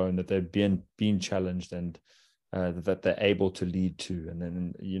being grown, that they're being challenged, and that they're able to lead to, and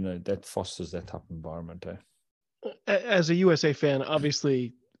then that fosters that type of environment. As a USA fan,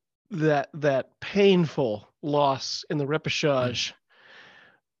 obviously that painful loss in the repechage,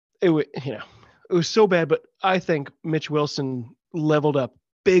 it was so bad, but I think Mitch Wilson leveled up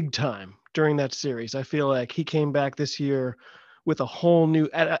big time during that series. I feel like he came back this year with a whole new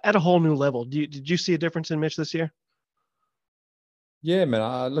at a whole new level. Did you see a difference in Mitch this year? Yeah, man.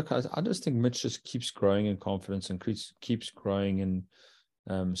 I just think Mitch just keeps growing in confidence and keeps growing in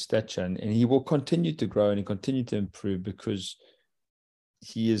stature, and he will continue to grow and continue to improve, because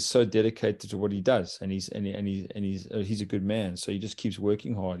he is so dedicated to what he does, and he's a good man. So he just keeps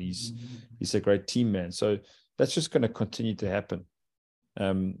working hard. He's a great team man. So that's just going to continue to happen.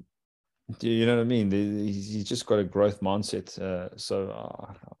 Do you know what I mean? He's just got a growth mindset. So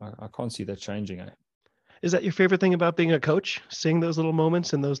I can't see that changing. Is that your favorite thing about being a coach? Seeing those little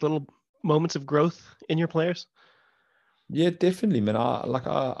moments and those little moments of growth in your players? Yeah, definitely, man.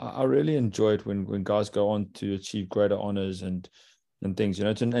 I really enjoy it when guys go on to achieve greater honors and things,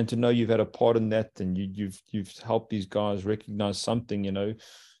 and to know you've had a part in that, and you've helped these guys recognize something,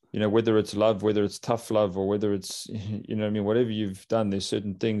 whether it's love, whether it's tough love, or whether it's, whatever you've done, there's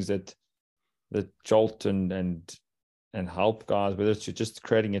certain things that jolt and help guys, whether it's just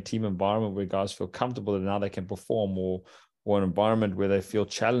creating a team environment where guys feel comfortable that now they can perform, or an environment where they feel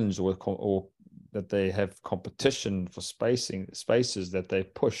challenged, or that they have competition for spaces that they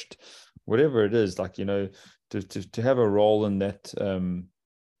pushed, whatever it is, to have a role in that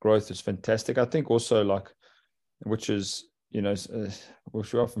growth is fantastic. I think also, which is,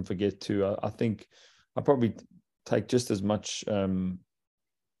 which we often forget too, I think I probably take just as much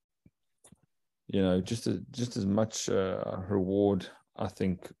just as much reward, I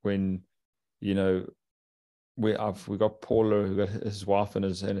think, when we got Paula, who got his wife and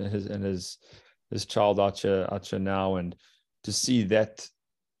his child out here now, and to see that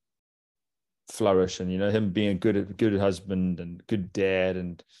flourish, and him being a good husband and good dad,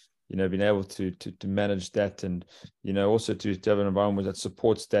 and being able to manage that, and also to have an environment that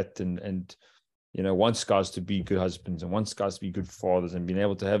supports that, and wants guys to be good husbands and wants guys to be good fathers, and being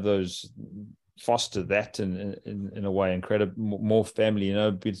able to have those, foster that in a way, and create more family.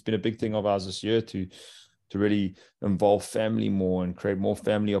 It's been a big thing of ours this year to really involve family more and create more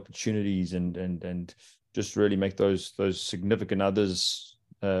family opportunities, and just really make those significant others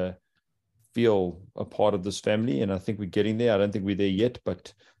feel a part of this family. And I think we're getting there. I don't think we're there yet,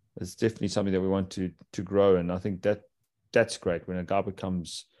 but it's definitely something that we want to grow. And I think that's great when a guy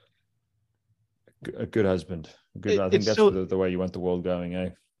becomes a good husband. I think that's the way you want the world going,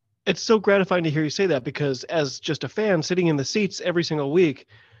 eh? It's so gratifying to hear you say that, because as just a fan sitting in the seats every single week,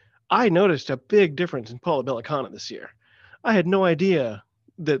 I noticed a big difference in Paula Bellicana this year. I had no idea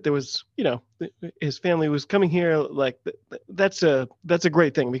that there was, his family was coming here. Like that's a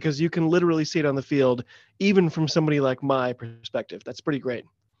great thing because you can literally see it on the field, even from somebody like my perspective. That's pretty great.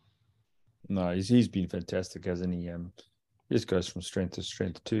 No, he's been fantastic, hasn't he? He just goes from strength to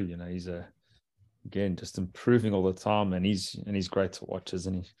strength too. He's again just improving all the time, and he's great to watch,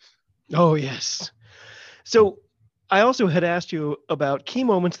 isn't he? Oh yes. So I also had asked you about key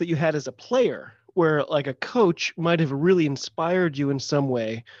moments that you had as a player where like a coach might have really inspired you in some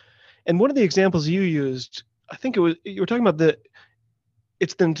way. And one of the examples you used, I think you were talking about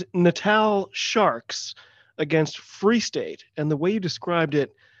it's the Natal Sharks against Free State. And the way you described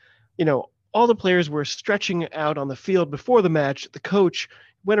it, all the players were stretching out on the field before the match. The coach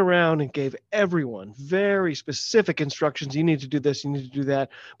went around and gave everyone very specific instructions. You need to do this, you need to do that.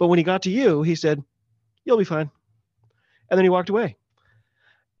 But when he got to you, he said, you'll be fine. And then he walked away.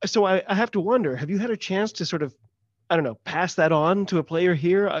 So I have to wonder, have you had a chance to sort of, I don't know, pass that on to a player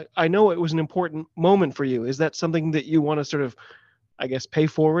here? I know it was an important moment for you. Is that something that you want to sort of, I guess, pay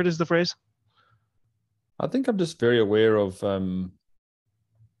forward is the phrase? I think I'm just very aware of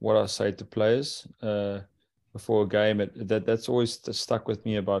what I say to players before a game. That's always stuck with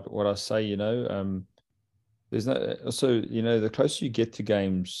me about what I say. There's no also the closer you get to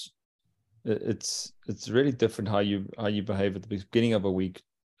games, it's really different how you behave at the beginning of a week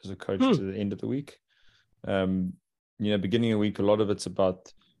as a coach to the end of the week. Beginning of the week, a lot of it's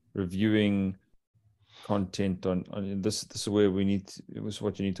about reviewing content on this is where this is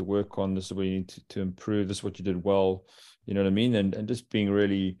what you need to work on, this is where you need to improve, this is what you did well, you know what I mean, and just being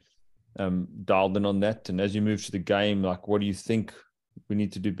really dialed in on that. And as you move to the game, like, what do you think we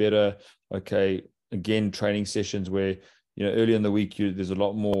need to do better? Okay, again, training sessions where early in the week there's a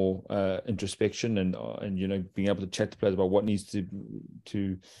lot more introspection and being able to chat to players about what needs to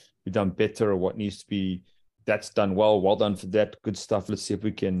be done better, or what needs to be, that's done well done for that, good stuff, let's see if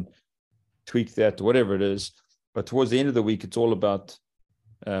we can tweak that, or whatever it is. But towards the end of the week, it's all about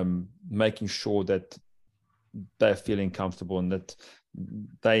making sure that they're feeling comfortable and that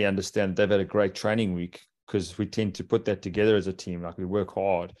they understand they've had a great training week, because we tend to put that together as a team. Like, we work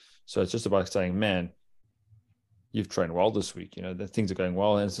hard. So it's just about saying, man, you've trained well this week, that things are going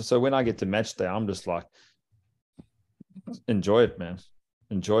well. And so when I get to match day, I'm just like, enjoy it, man.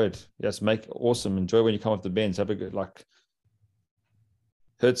 Enjoy it. Yes, make it awesome. Enjoy when you come off the bench. Have a good,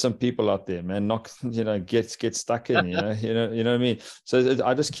 hurt some people out there, man. Get stuck in, you know what I mean? So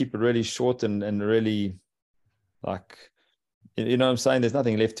I just keep it really short and really, like, what I'm saying? There's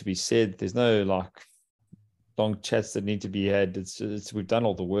nothing left to be said. There's no long chats that need to be had. It's we've done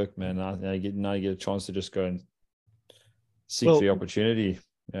all the work, man. Now you get a chance to just go and seek the opportunity.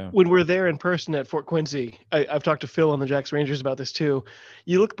 Yeah. When we're there in person at Fort Quincy, I've talked to Phil on the Jacks Rangers about this too.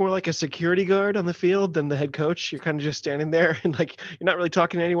 You look more like a security guard on the field than the head coach. You're kind of just standing there and you're not really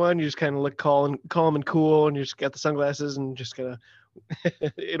talking to anyone. You just kind of look calm and cool, and you just got the sunglasses and just kind of.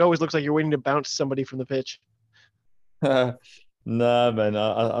 It always looks like you're waiting to bounce somebody from the pitch. No, man.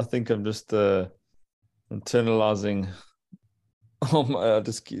 I think I'm just internalizing.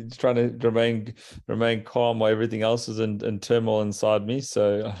 Just trying to remain calm while everything else is in turmoil inside me.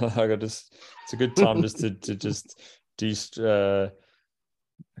 So it's a good time just to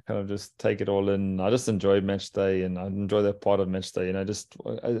kind of just take it all in. I just enjoy match day, and I enjoy that part of match day.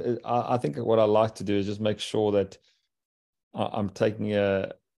 I think what I like to do is just make sure that I'm taking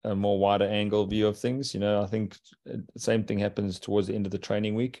a more wider angle view of things. I think the same thing happens towards the end of the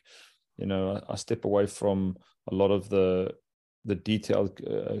training week. I step away from a lot of the detailed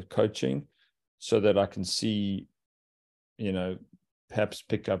coaching, so that I can see, perhaps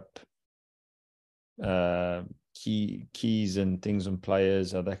pick up keys and things on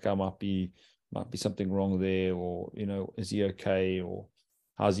players. That guy might be something wrong there, or is he okay, or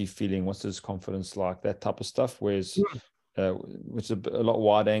how's he feeling? What's his confidence like? That type of stuff. Whereas, which is a lot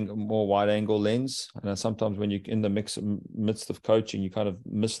more wide angle lens. And sometimes when you're in the midst of coaching, you kind of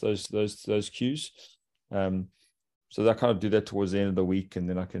miss those cues. So I kind of do that towards the end of the week, and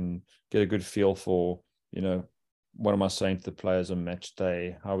then I can get a good feel for, what am I saying to the players on match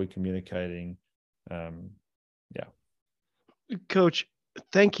day? How are we communicating? Yeah. Coach,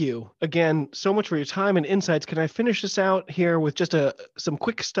 thank you again so much for your time and insights. Can I finish this out here with just some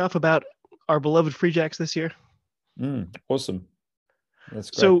quick stuff about our beloved Free Jacks this year? Awesome. That's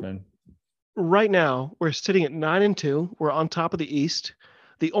great, so, man. Right now, we're sitting at 9-2. We're on top of the East.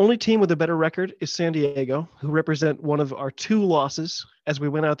 The only team with a better record is San Diego, who represent one of our 2 losses as we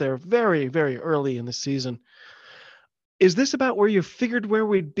went out there very, very early in the season. Is this about where you figured where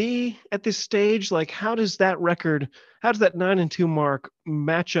we'd be at this stage? How does that 9-2 mark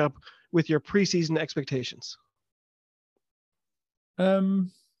match up with your preseason expectations?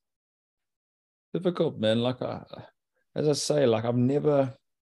 Um, Difficult, man. As I say, I've never.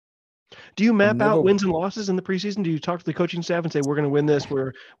 Do you map out wins and losses in the preseason? Do you talk to the coaching staff and say, we're going to win this,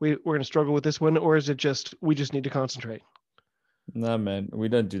 we're going to struggle with this one? Or is it just, we just need to concentrate? No, man, we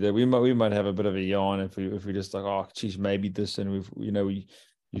don't do that. We might have a bit of a yarn if we just like, oh, geez, maybe this, and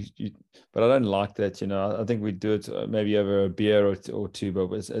but I don't like that. I think we do it maybe over a beer or two,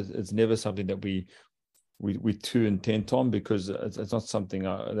 but it's never something that we're too intent on, because it's not something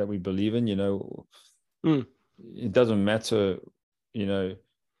that we believe in. It doesn't matter,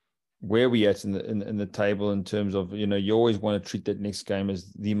 where we at in the table in terms of, you always want to treat that next game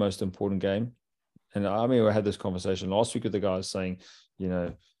as the most important game. And I mean, I had this conversation last week with the guys saying,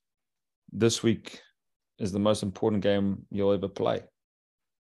 this week is the most important game you'll ever play.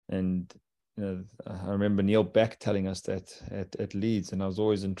 And, I remember Neil Back telling us that at Leeds, and I was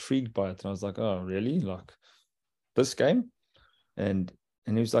always intrigued by it. And I was like, oh, really? Like this game? And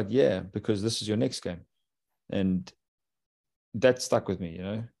he was like, yeah, because this is your next game. And that stuck with me,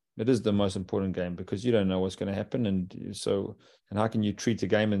 It is the most important game because you don't know what's going to happen. And how can you treat a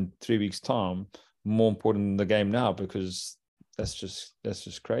game in 3 weeks' time more important than the game now? Because that's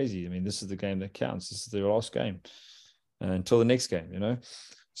just crazy. I mean, this is the game that counts. This is the last game until the next game,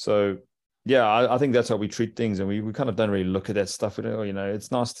 So, yeah, I think that's how we treat things. And we kind of don't really look at that stuff.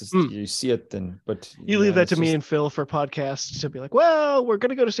 It's nice to you see it, but you leave that to me and Phil for podcasts to be like, well, we're going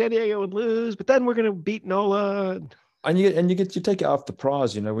to go to San Diego and lose, but then we're going to beat NOLA. And you take it off the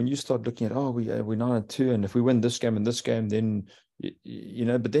prize, when you start looking at, we're 9-2, and if we win this game and this game, then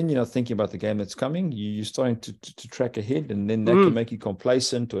but then you're not thinking about the game that's coming. You're starting to track ahead, and then that can make you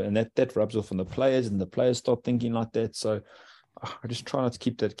complacent, and that rubs off on the players, and the players start thinking like that. So I just try not to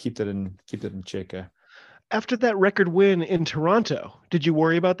keep that in check. After that record win in Toronto, did you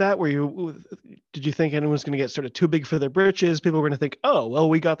worry about that? Did you think anyone's going to get sort of too big for their britches? People were going to think, oh, well,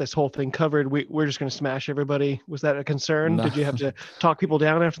 we got this whole thing covered. We're just going to smash everybody. Was that a concern? No. Did you have to talk people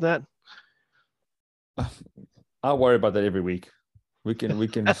down after that? I worry about that every week. We can.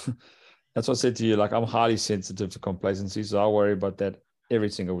 That's what I said to you. I'm highly sensitive to complacency, so I worry about that every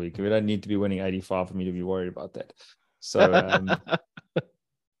single week. We don't need to be winning 85 for me to be worried about that. So.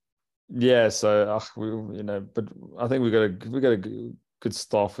 Yeah, so but I think we got a good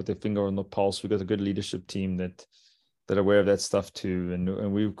staff with their finger on the pulse. We got a good leadership team that are aware of that stuff too,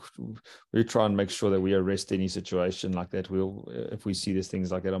 and we try and make sure that we arrest any situation like that. If we see these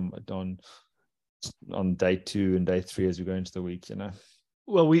things like that on day 2 and day 3 as we go into the week,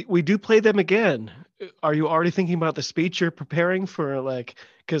 Well, we do play them again. Are you already thinking about the speech you're preparing for?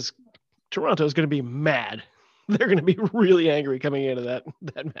 Because Toronto is going to be mad. They're going to be really angry coming into that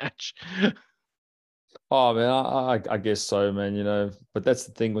match. Oh man, I guess so, man. But that's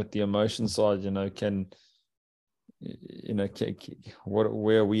the thing with the emotion side.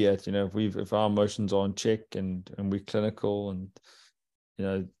 Where are we at? If our emotions are in check and we're clinical, and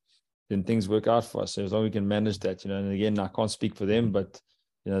then things work out for us. So as long as we can manage that, And again, I can't speak for them, but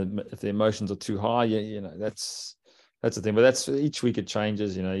if the emotions are too high, that's the thing. But that's each week it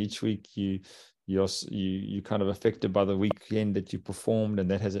changes. Each week you're kind of affected by the weekend that you performed, and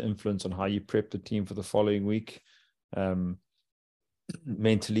that has an influence on how you prep the team for the following week,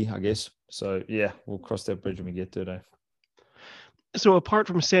 mentally, I guess. So yeah, we'll cross that bridge when we get to it. So apart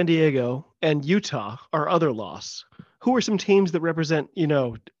from San Diego and Utah, our other loss, who are some teams that represent, in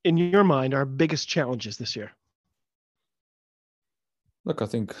your mind, our biggest challenges this year? Look, I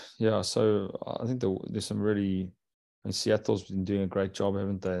think, yeah. So I think there's some really. And Seattle's been doing a great job,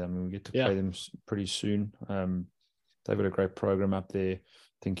 haven't they? I mean, we get to play them pretty soon. They've got a great program up there. I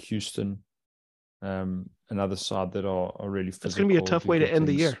think Houston, another side that are really physical. It's going to be a tough way to end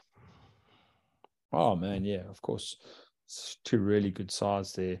the year. Oh, man, yeah, of course. It's 2 really good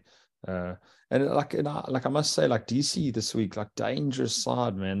sides there. And I must say, DC this week, dangerous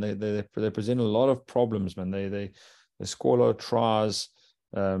side, man. They present a lot of problems, man. They score a lot of tries.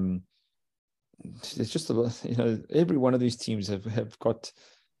 It's just every one of these teams have got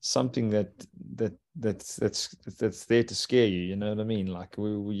something that's there to scare you. You know what I mean?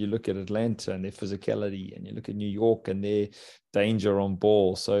 You look at Atlanta and their physicality, and you look at New York and their danger on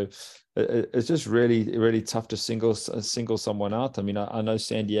ball. So it's just really, really tough to single someone out. I mean, I know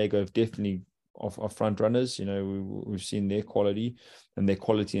San Diego have definitely are front runners. We've seen their quality and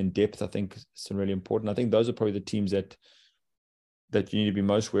depth. I think it's really important. I think those are probably the teams that you need to be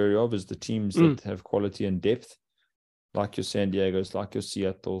most wary of, is the teams that have quality and depth, like your San Diegos, like your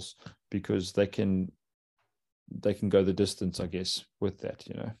Seattles, because they can go the distance, I guess, with that,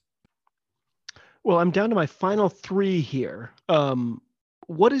 Well, I'm down to my final 3 here.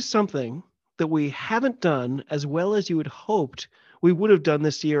 What is something that we haven't done as well as you had hoped we would have done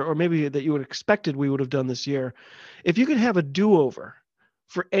this year, or maybe that you would have expected we would have done this year? If you could have a do-over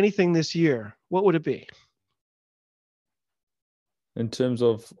for anything this year, what would it be? In terms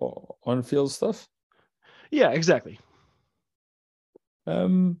of on-field stuff? Yeah, exactly.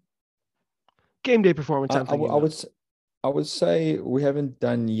 Game day performance. I would say we haven't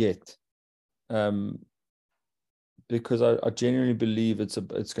done yet, because I genuinely believe it's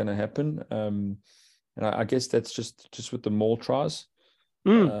going to happen, and I guess that's just with the mall tries.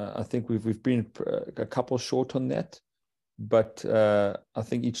 I think we've been a couple short on that, but I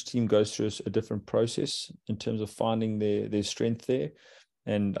think each team goes through a different process in terms of finding their strength there,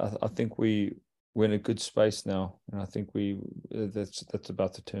 and I think we're in a good space now, and I think that's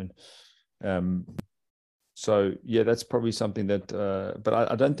about to turn. So yeah, that's probably something that,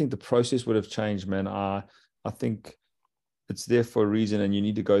 but I don't think the process would have changed, man. I think it's there for a reason, and you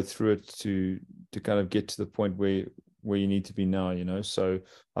need to go through it to kind of get to the point where you need to be now, So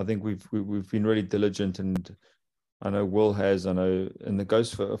I think we've been really diligent, and I know Will has, and it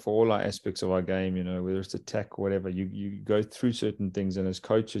goes for all our aspects of our game, whether it's attack or whatever. You go through certain things, and as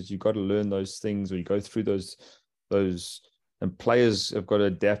coaches, you got to learn those things, or you go through those, and players have got to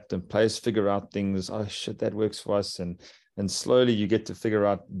adapt, and players figure out things. Oh shit, that works for us, and slowly you get to figure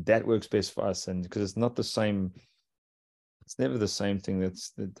out that works best for us, and because it's not the same. It's never the same thing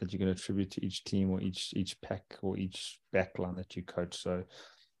that you can attribute to each team or each pack or each backline that you coach. So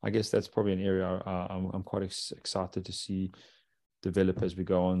I guess that's probably an area I'm quite excited to see develop as we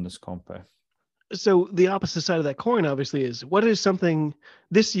go on this compo. So the opposite side of that coin, obviously, is what is something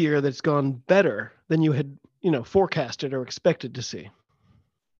this year that's gone better than you had, forecasted or expected to see?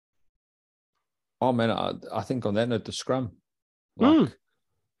 Oh man, I think on that note, the scrum,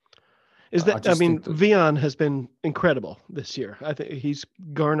 Is that, Vion has been incredible this year. I think he's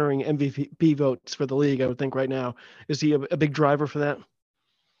garnering MVP votes for the league, I would think, right now. Is he a big driver for that?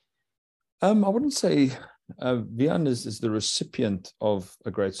 I wouldn't say Vion is the recipient of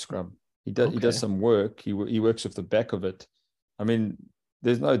a great scrum. He does some work. He works off the back of it. I mean,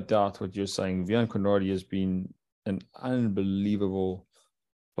 there's no doubt what you're saying. Vion Conradi has been an unbelievable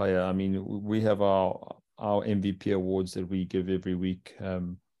player. I mean, we have our MVP awards that we give every week.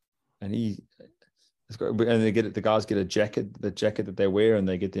 And the guys get a jacket, the jacket that they wear, and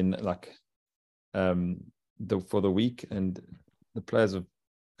they get in for the week, and the players have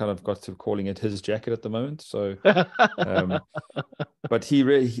kind of got to calling it his jacket at the moment. So, but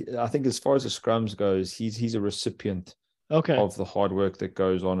I think as far as the scrums goes, he's a recipient of the hard work that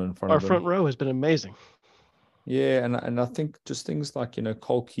goes on in front of him. Our front row has been amazing. Yeah, and I think just things like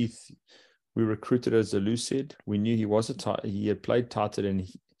Cole Keith, we recruited, as Alou said, we knew he had played tighter,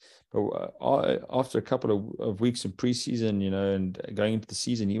 but after a couple of weeks in preseason, and going into the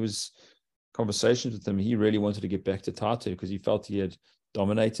season, he was conversations with him. He really wanted to get back to Tatu because he felt he had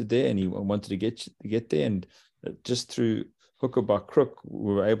dominated there, and he wanted to get there. And just through hook or by crook,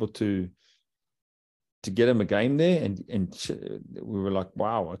 we were able to get him a game there, and we were like,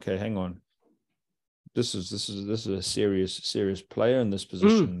 wow, okay, hang on, this is a serious player in this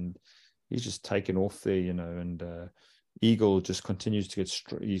position. He's just taken off there, and Eagle just continues to get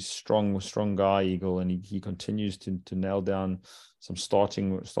he's strong guy, Eagle, and he continues to nail down some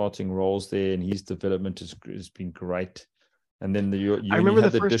starting roles there, and his development has been great. And then I remember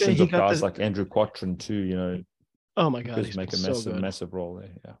the additions of guys like Andrew Quattrin too, Oh my God, he's make a massive role there.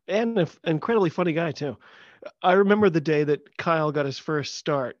 Yeah, and an incredibly funny guy too. I remember the day that Kyle got his first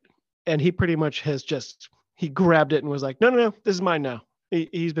start, and he pretty much he grabbed it and was like, no, this is mine now.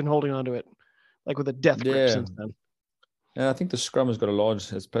 He's been holding on to it like with a death grip since then. And I think the scrum has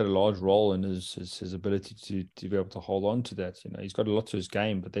played a large role in his ability to be able to hold on to that. He's got a lot to his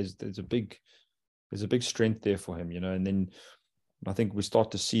game, but there's a big strength there for him. And then I think we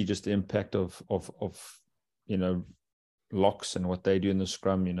start to see just the impact of locks and what they do in the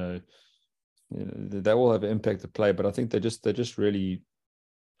scrum. They all have an impact to play, but I think they're just really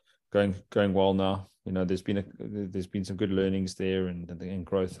going well now. There's been some good learnings there and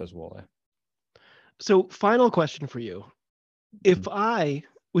growth as well. So, final question for you. If I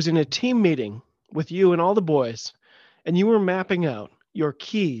was in a team meeting with you and all the boys, and you were mapping out your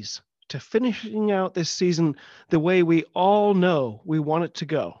keys to finishing out this season the way we all know we want it to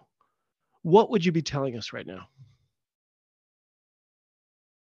go, what would you be telling us right now?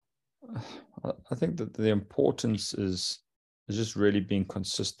 I think that the importance is just really being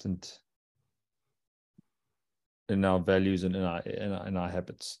consistent in our values and in our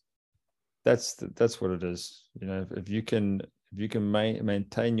habits. That's what it is. If you can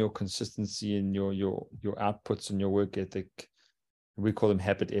maintain your consistency in your outputs and your work ethic, we call them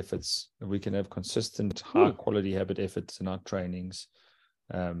habit efforts. We can have consistent, high quality habit efforts in our trainings.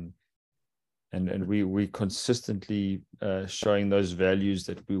 And we consistently showing those values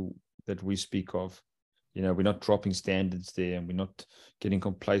that we speak of. We're not dropping standards there, and we're not getting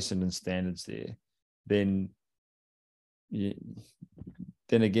complacent in standards there. Then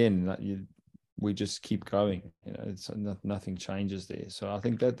again, we just keep going. It's nothing changes there. So I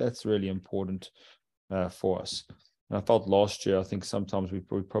think that's really important for us. And I felt last year, I think sometimes we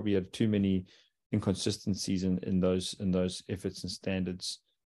probably had too many inconsistencies in those efforts and standards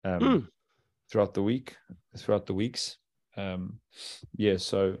throughout the weeks.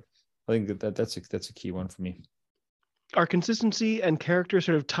 So I think that's a key one for me. Are consistency and character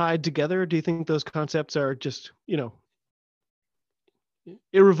sort of tied together? Do you think those concepts are just,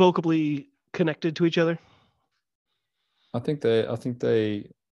 irrevocably connected to each other? I think they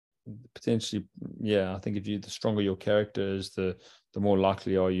potentially, yeah. I think the stronger your character is, the more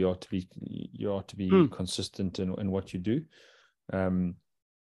likely you are to be consistent in what you do. And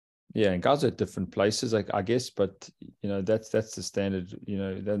guys are at different places, I guess, but that's the standard.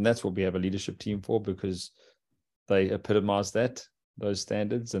 And that's what we have a leadership team for, because they epitomize those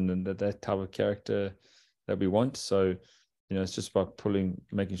standards and that type of character that we want. So it's just about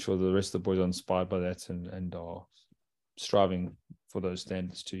making sure the rest of the boys are inspired by that and are striving for those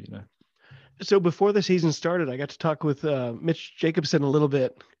standards too. So before the season started, I got to talk with Mitch Jacobson a little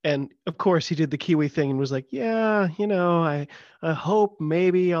bit. And of course, he did the Kiwi thing and was like, yeah, I hope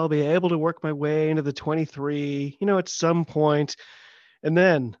maybe I'll be able to work my way into the 23, at some point. And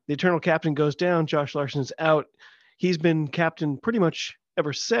then the eternal captain goes down. Josh Larson's out. He's been captain pretty much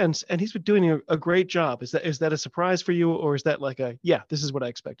ever since, and he's been doing a great job. Is that a surprise for you, or is that like this is what I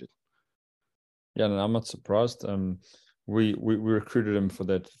expected? Yeah, no, I'm not surprised. We recruited him for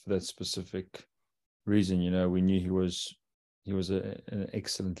that specific reason. We knew he was an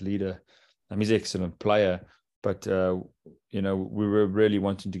excellent leader. He's an excellent player, but we were really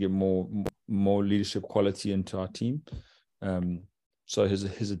wanting to get more leadership quality into our team. So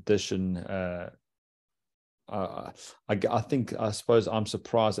his addition, I suppose I'm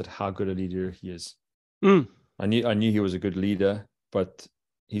surprised at how good a leader he is. I knew he was a good leader, but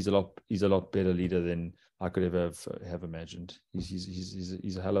he's a lot better leader than I could ever have imagined.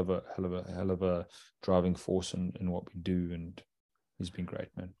 He's a hell of a driving force in what we do, and he's been great,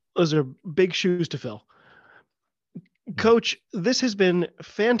 man. Those are big shoes to fill. Coach, this has been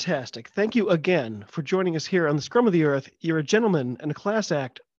fantastic. Thank you again for joining us here on the Scrum of the Earth. You're a gentleman and a class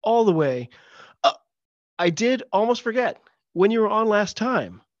act all the way. I did almost forget when you were on last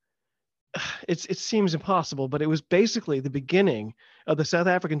time. It seems impossible, but it was basically the beginning of the South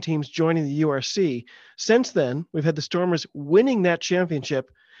African teams joining the URC. Since then, we've had the Stormers winning that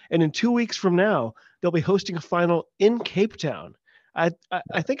championship, and in 2 weeks from now, they'll be hosting a final in Cape Town. I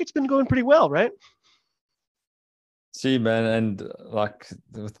think it's been going pretty well, right? See, man, and like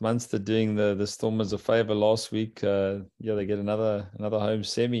with Munster doing the Stormers a favor last week, they get another home another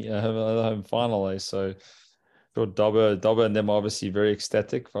home final. So sure, Dobber and them are obviously very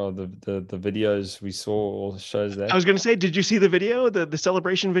ecstatic for the videos we saw. All shows that. I was going to say, did you see the video, the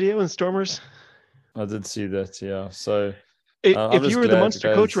celebration video in Stormers? I did see that, yeah. So if you were the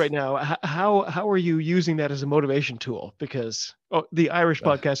Munster coach right now, how are you using that as a motivation tool? Because the Irish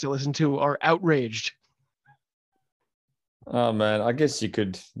podcast I listen to are outraged. Oh man, I guess you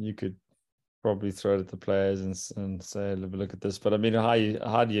could probably throw it at the players and say, look at this. But I mean,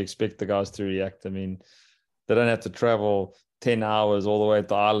 how do you expect the guys to react? I mean, they don't have to travel 10 hours all the way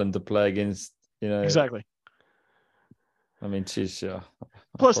to Ireland to play against, Exactly. I mean, geez, yeah.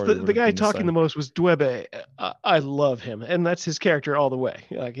 Plus, the guy talking the most was Dwebe. I love him, and that's his character all the way.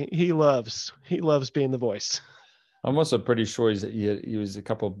 Like he loves being the voice. I'm also pretty sure he was a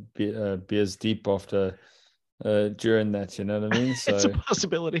couple of beers deep after during that. You know what I mean? So it's a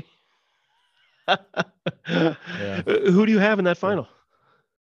possibility. Yeah. Who do you have in that final?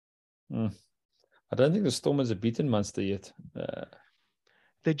 I don't think the Stormers have beaten Munster yet.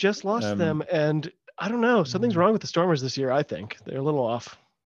 They just lost them, and I don't know. Something's wrong with the Stormers this year. I think they're a little off.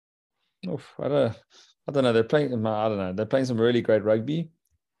 I don't know. They're playing. I don't know. They're playing some really great rugby.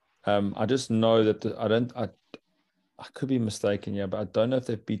 I just know that I could be mistaken, yeah, but I don't know if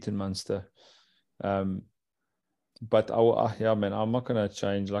they've beaten Munster. But man, I'm not going to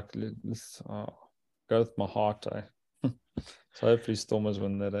change. Like, let's go with my heart. So hopefully Stormers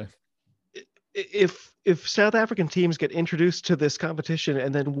win that day. If South African teams get introduced to this competition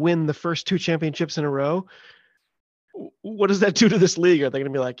and then win the first 2 championships in a row, what does that do to this league? Are they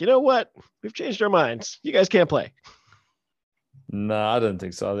going to be like, you know what? We've changed our minds. You guys can't play. No, I don't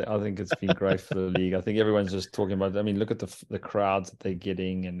think so. I think it's been great for the league. I think everyone's just talking about. I mean, look at the crowds that they're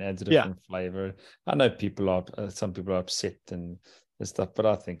getting, and adds a different flavor. I know some people are upset and stuff, but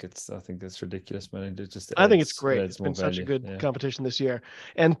I think it's ridiculous, man. I think it's great. It's been such a good competition this year,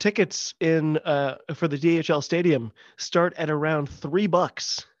 and tickets for the DHL Stadium start at around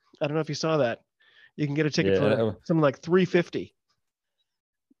 $3. I don't know if you saw that. You can get a ticket for something like $3.50.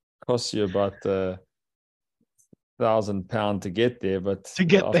 Costs you about £1,000 to get there, but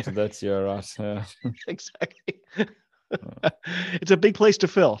after that, you're right. Yeah. Exactly. It's a big place to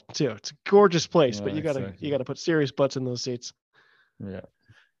fill too. It's a gorgeous place, but you gotta put serious butts in those seats. Yeah.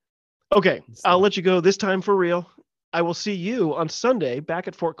 Okay, I'll let you go this time for real. I will see you on Sunday back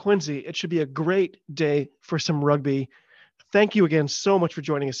at Fort Quincy. It should be a great day for some rugby. Thank you again so much for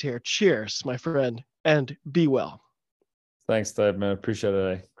joining us here. Cheers, my friend, and be well. Thanks, Dave, man. Appreciate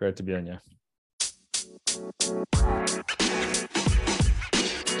it. Great to be on you.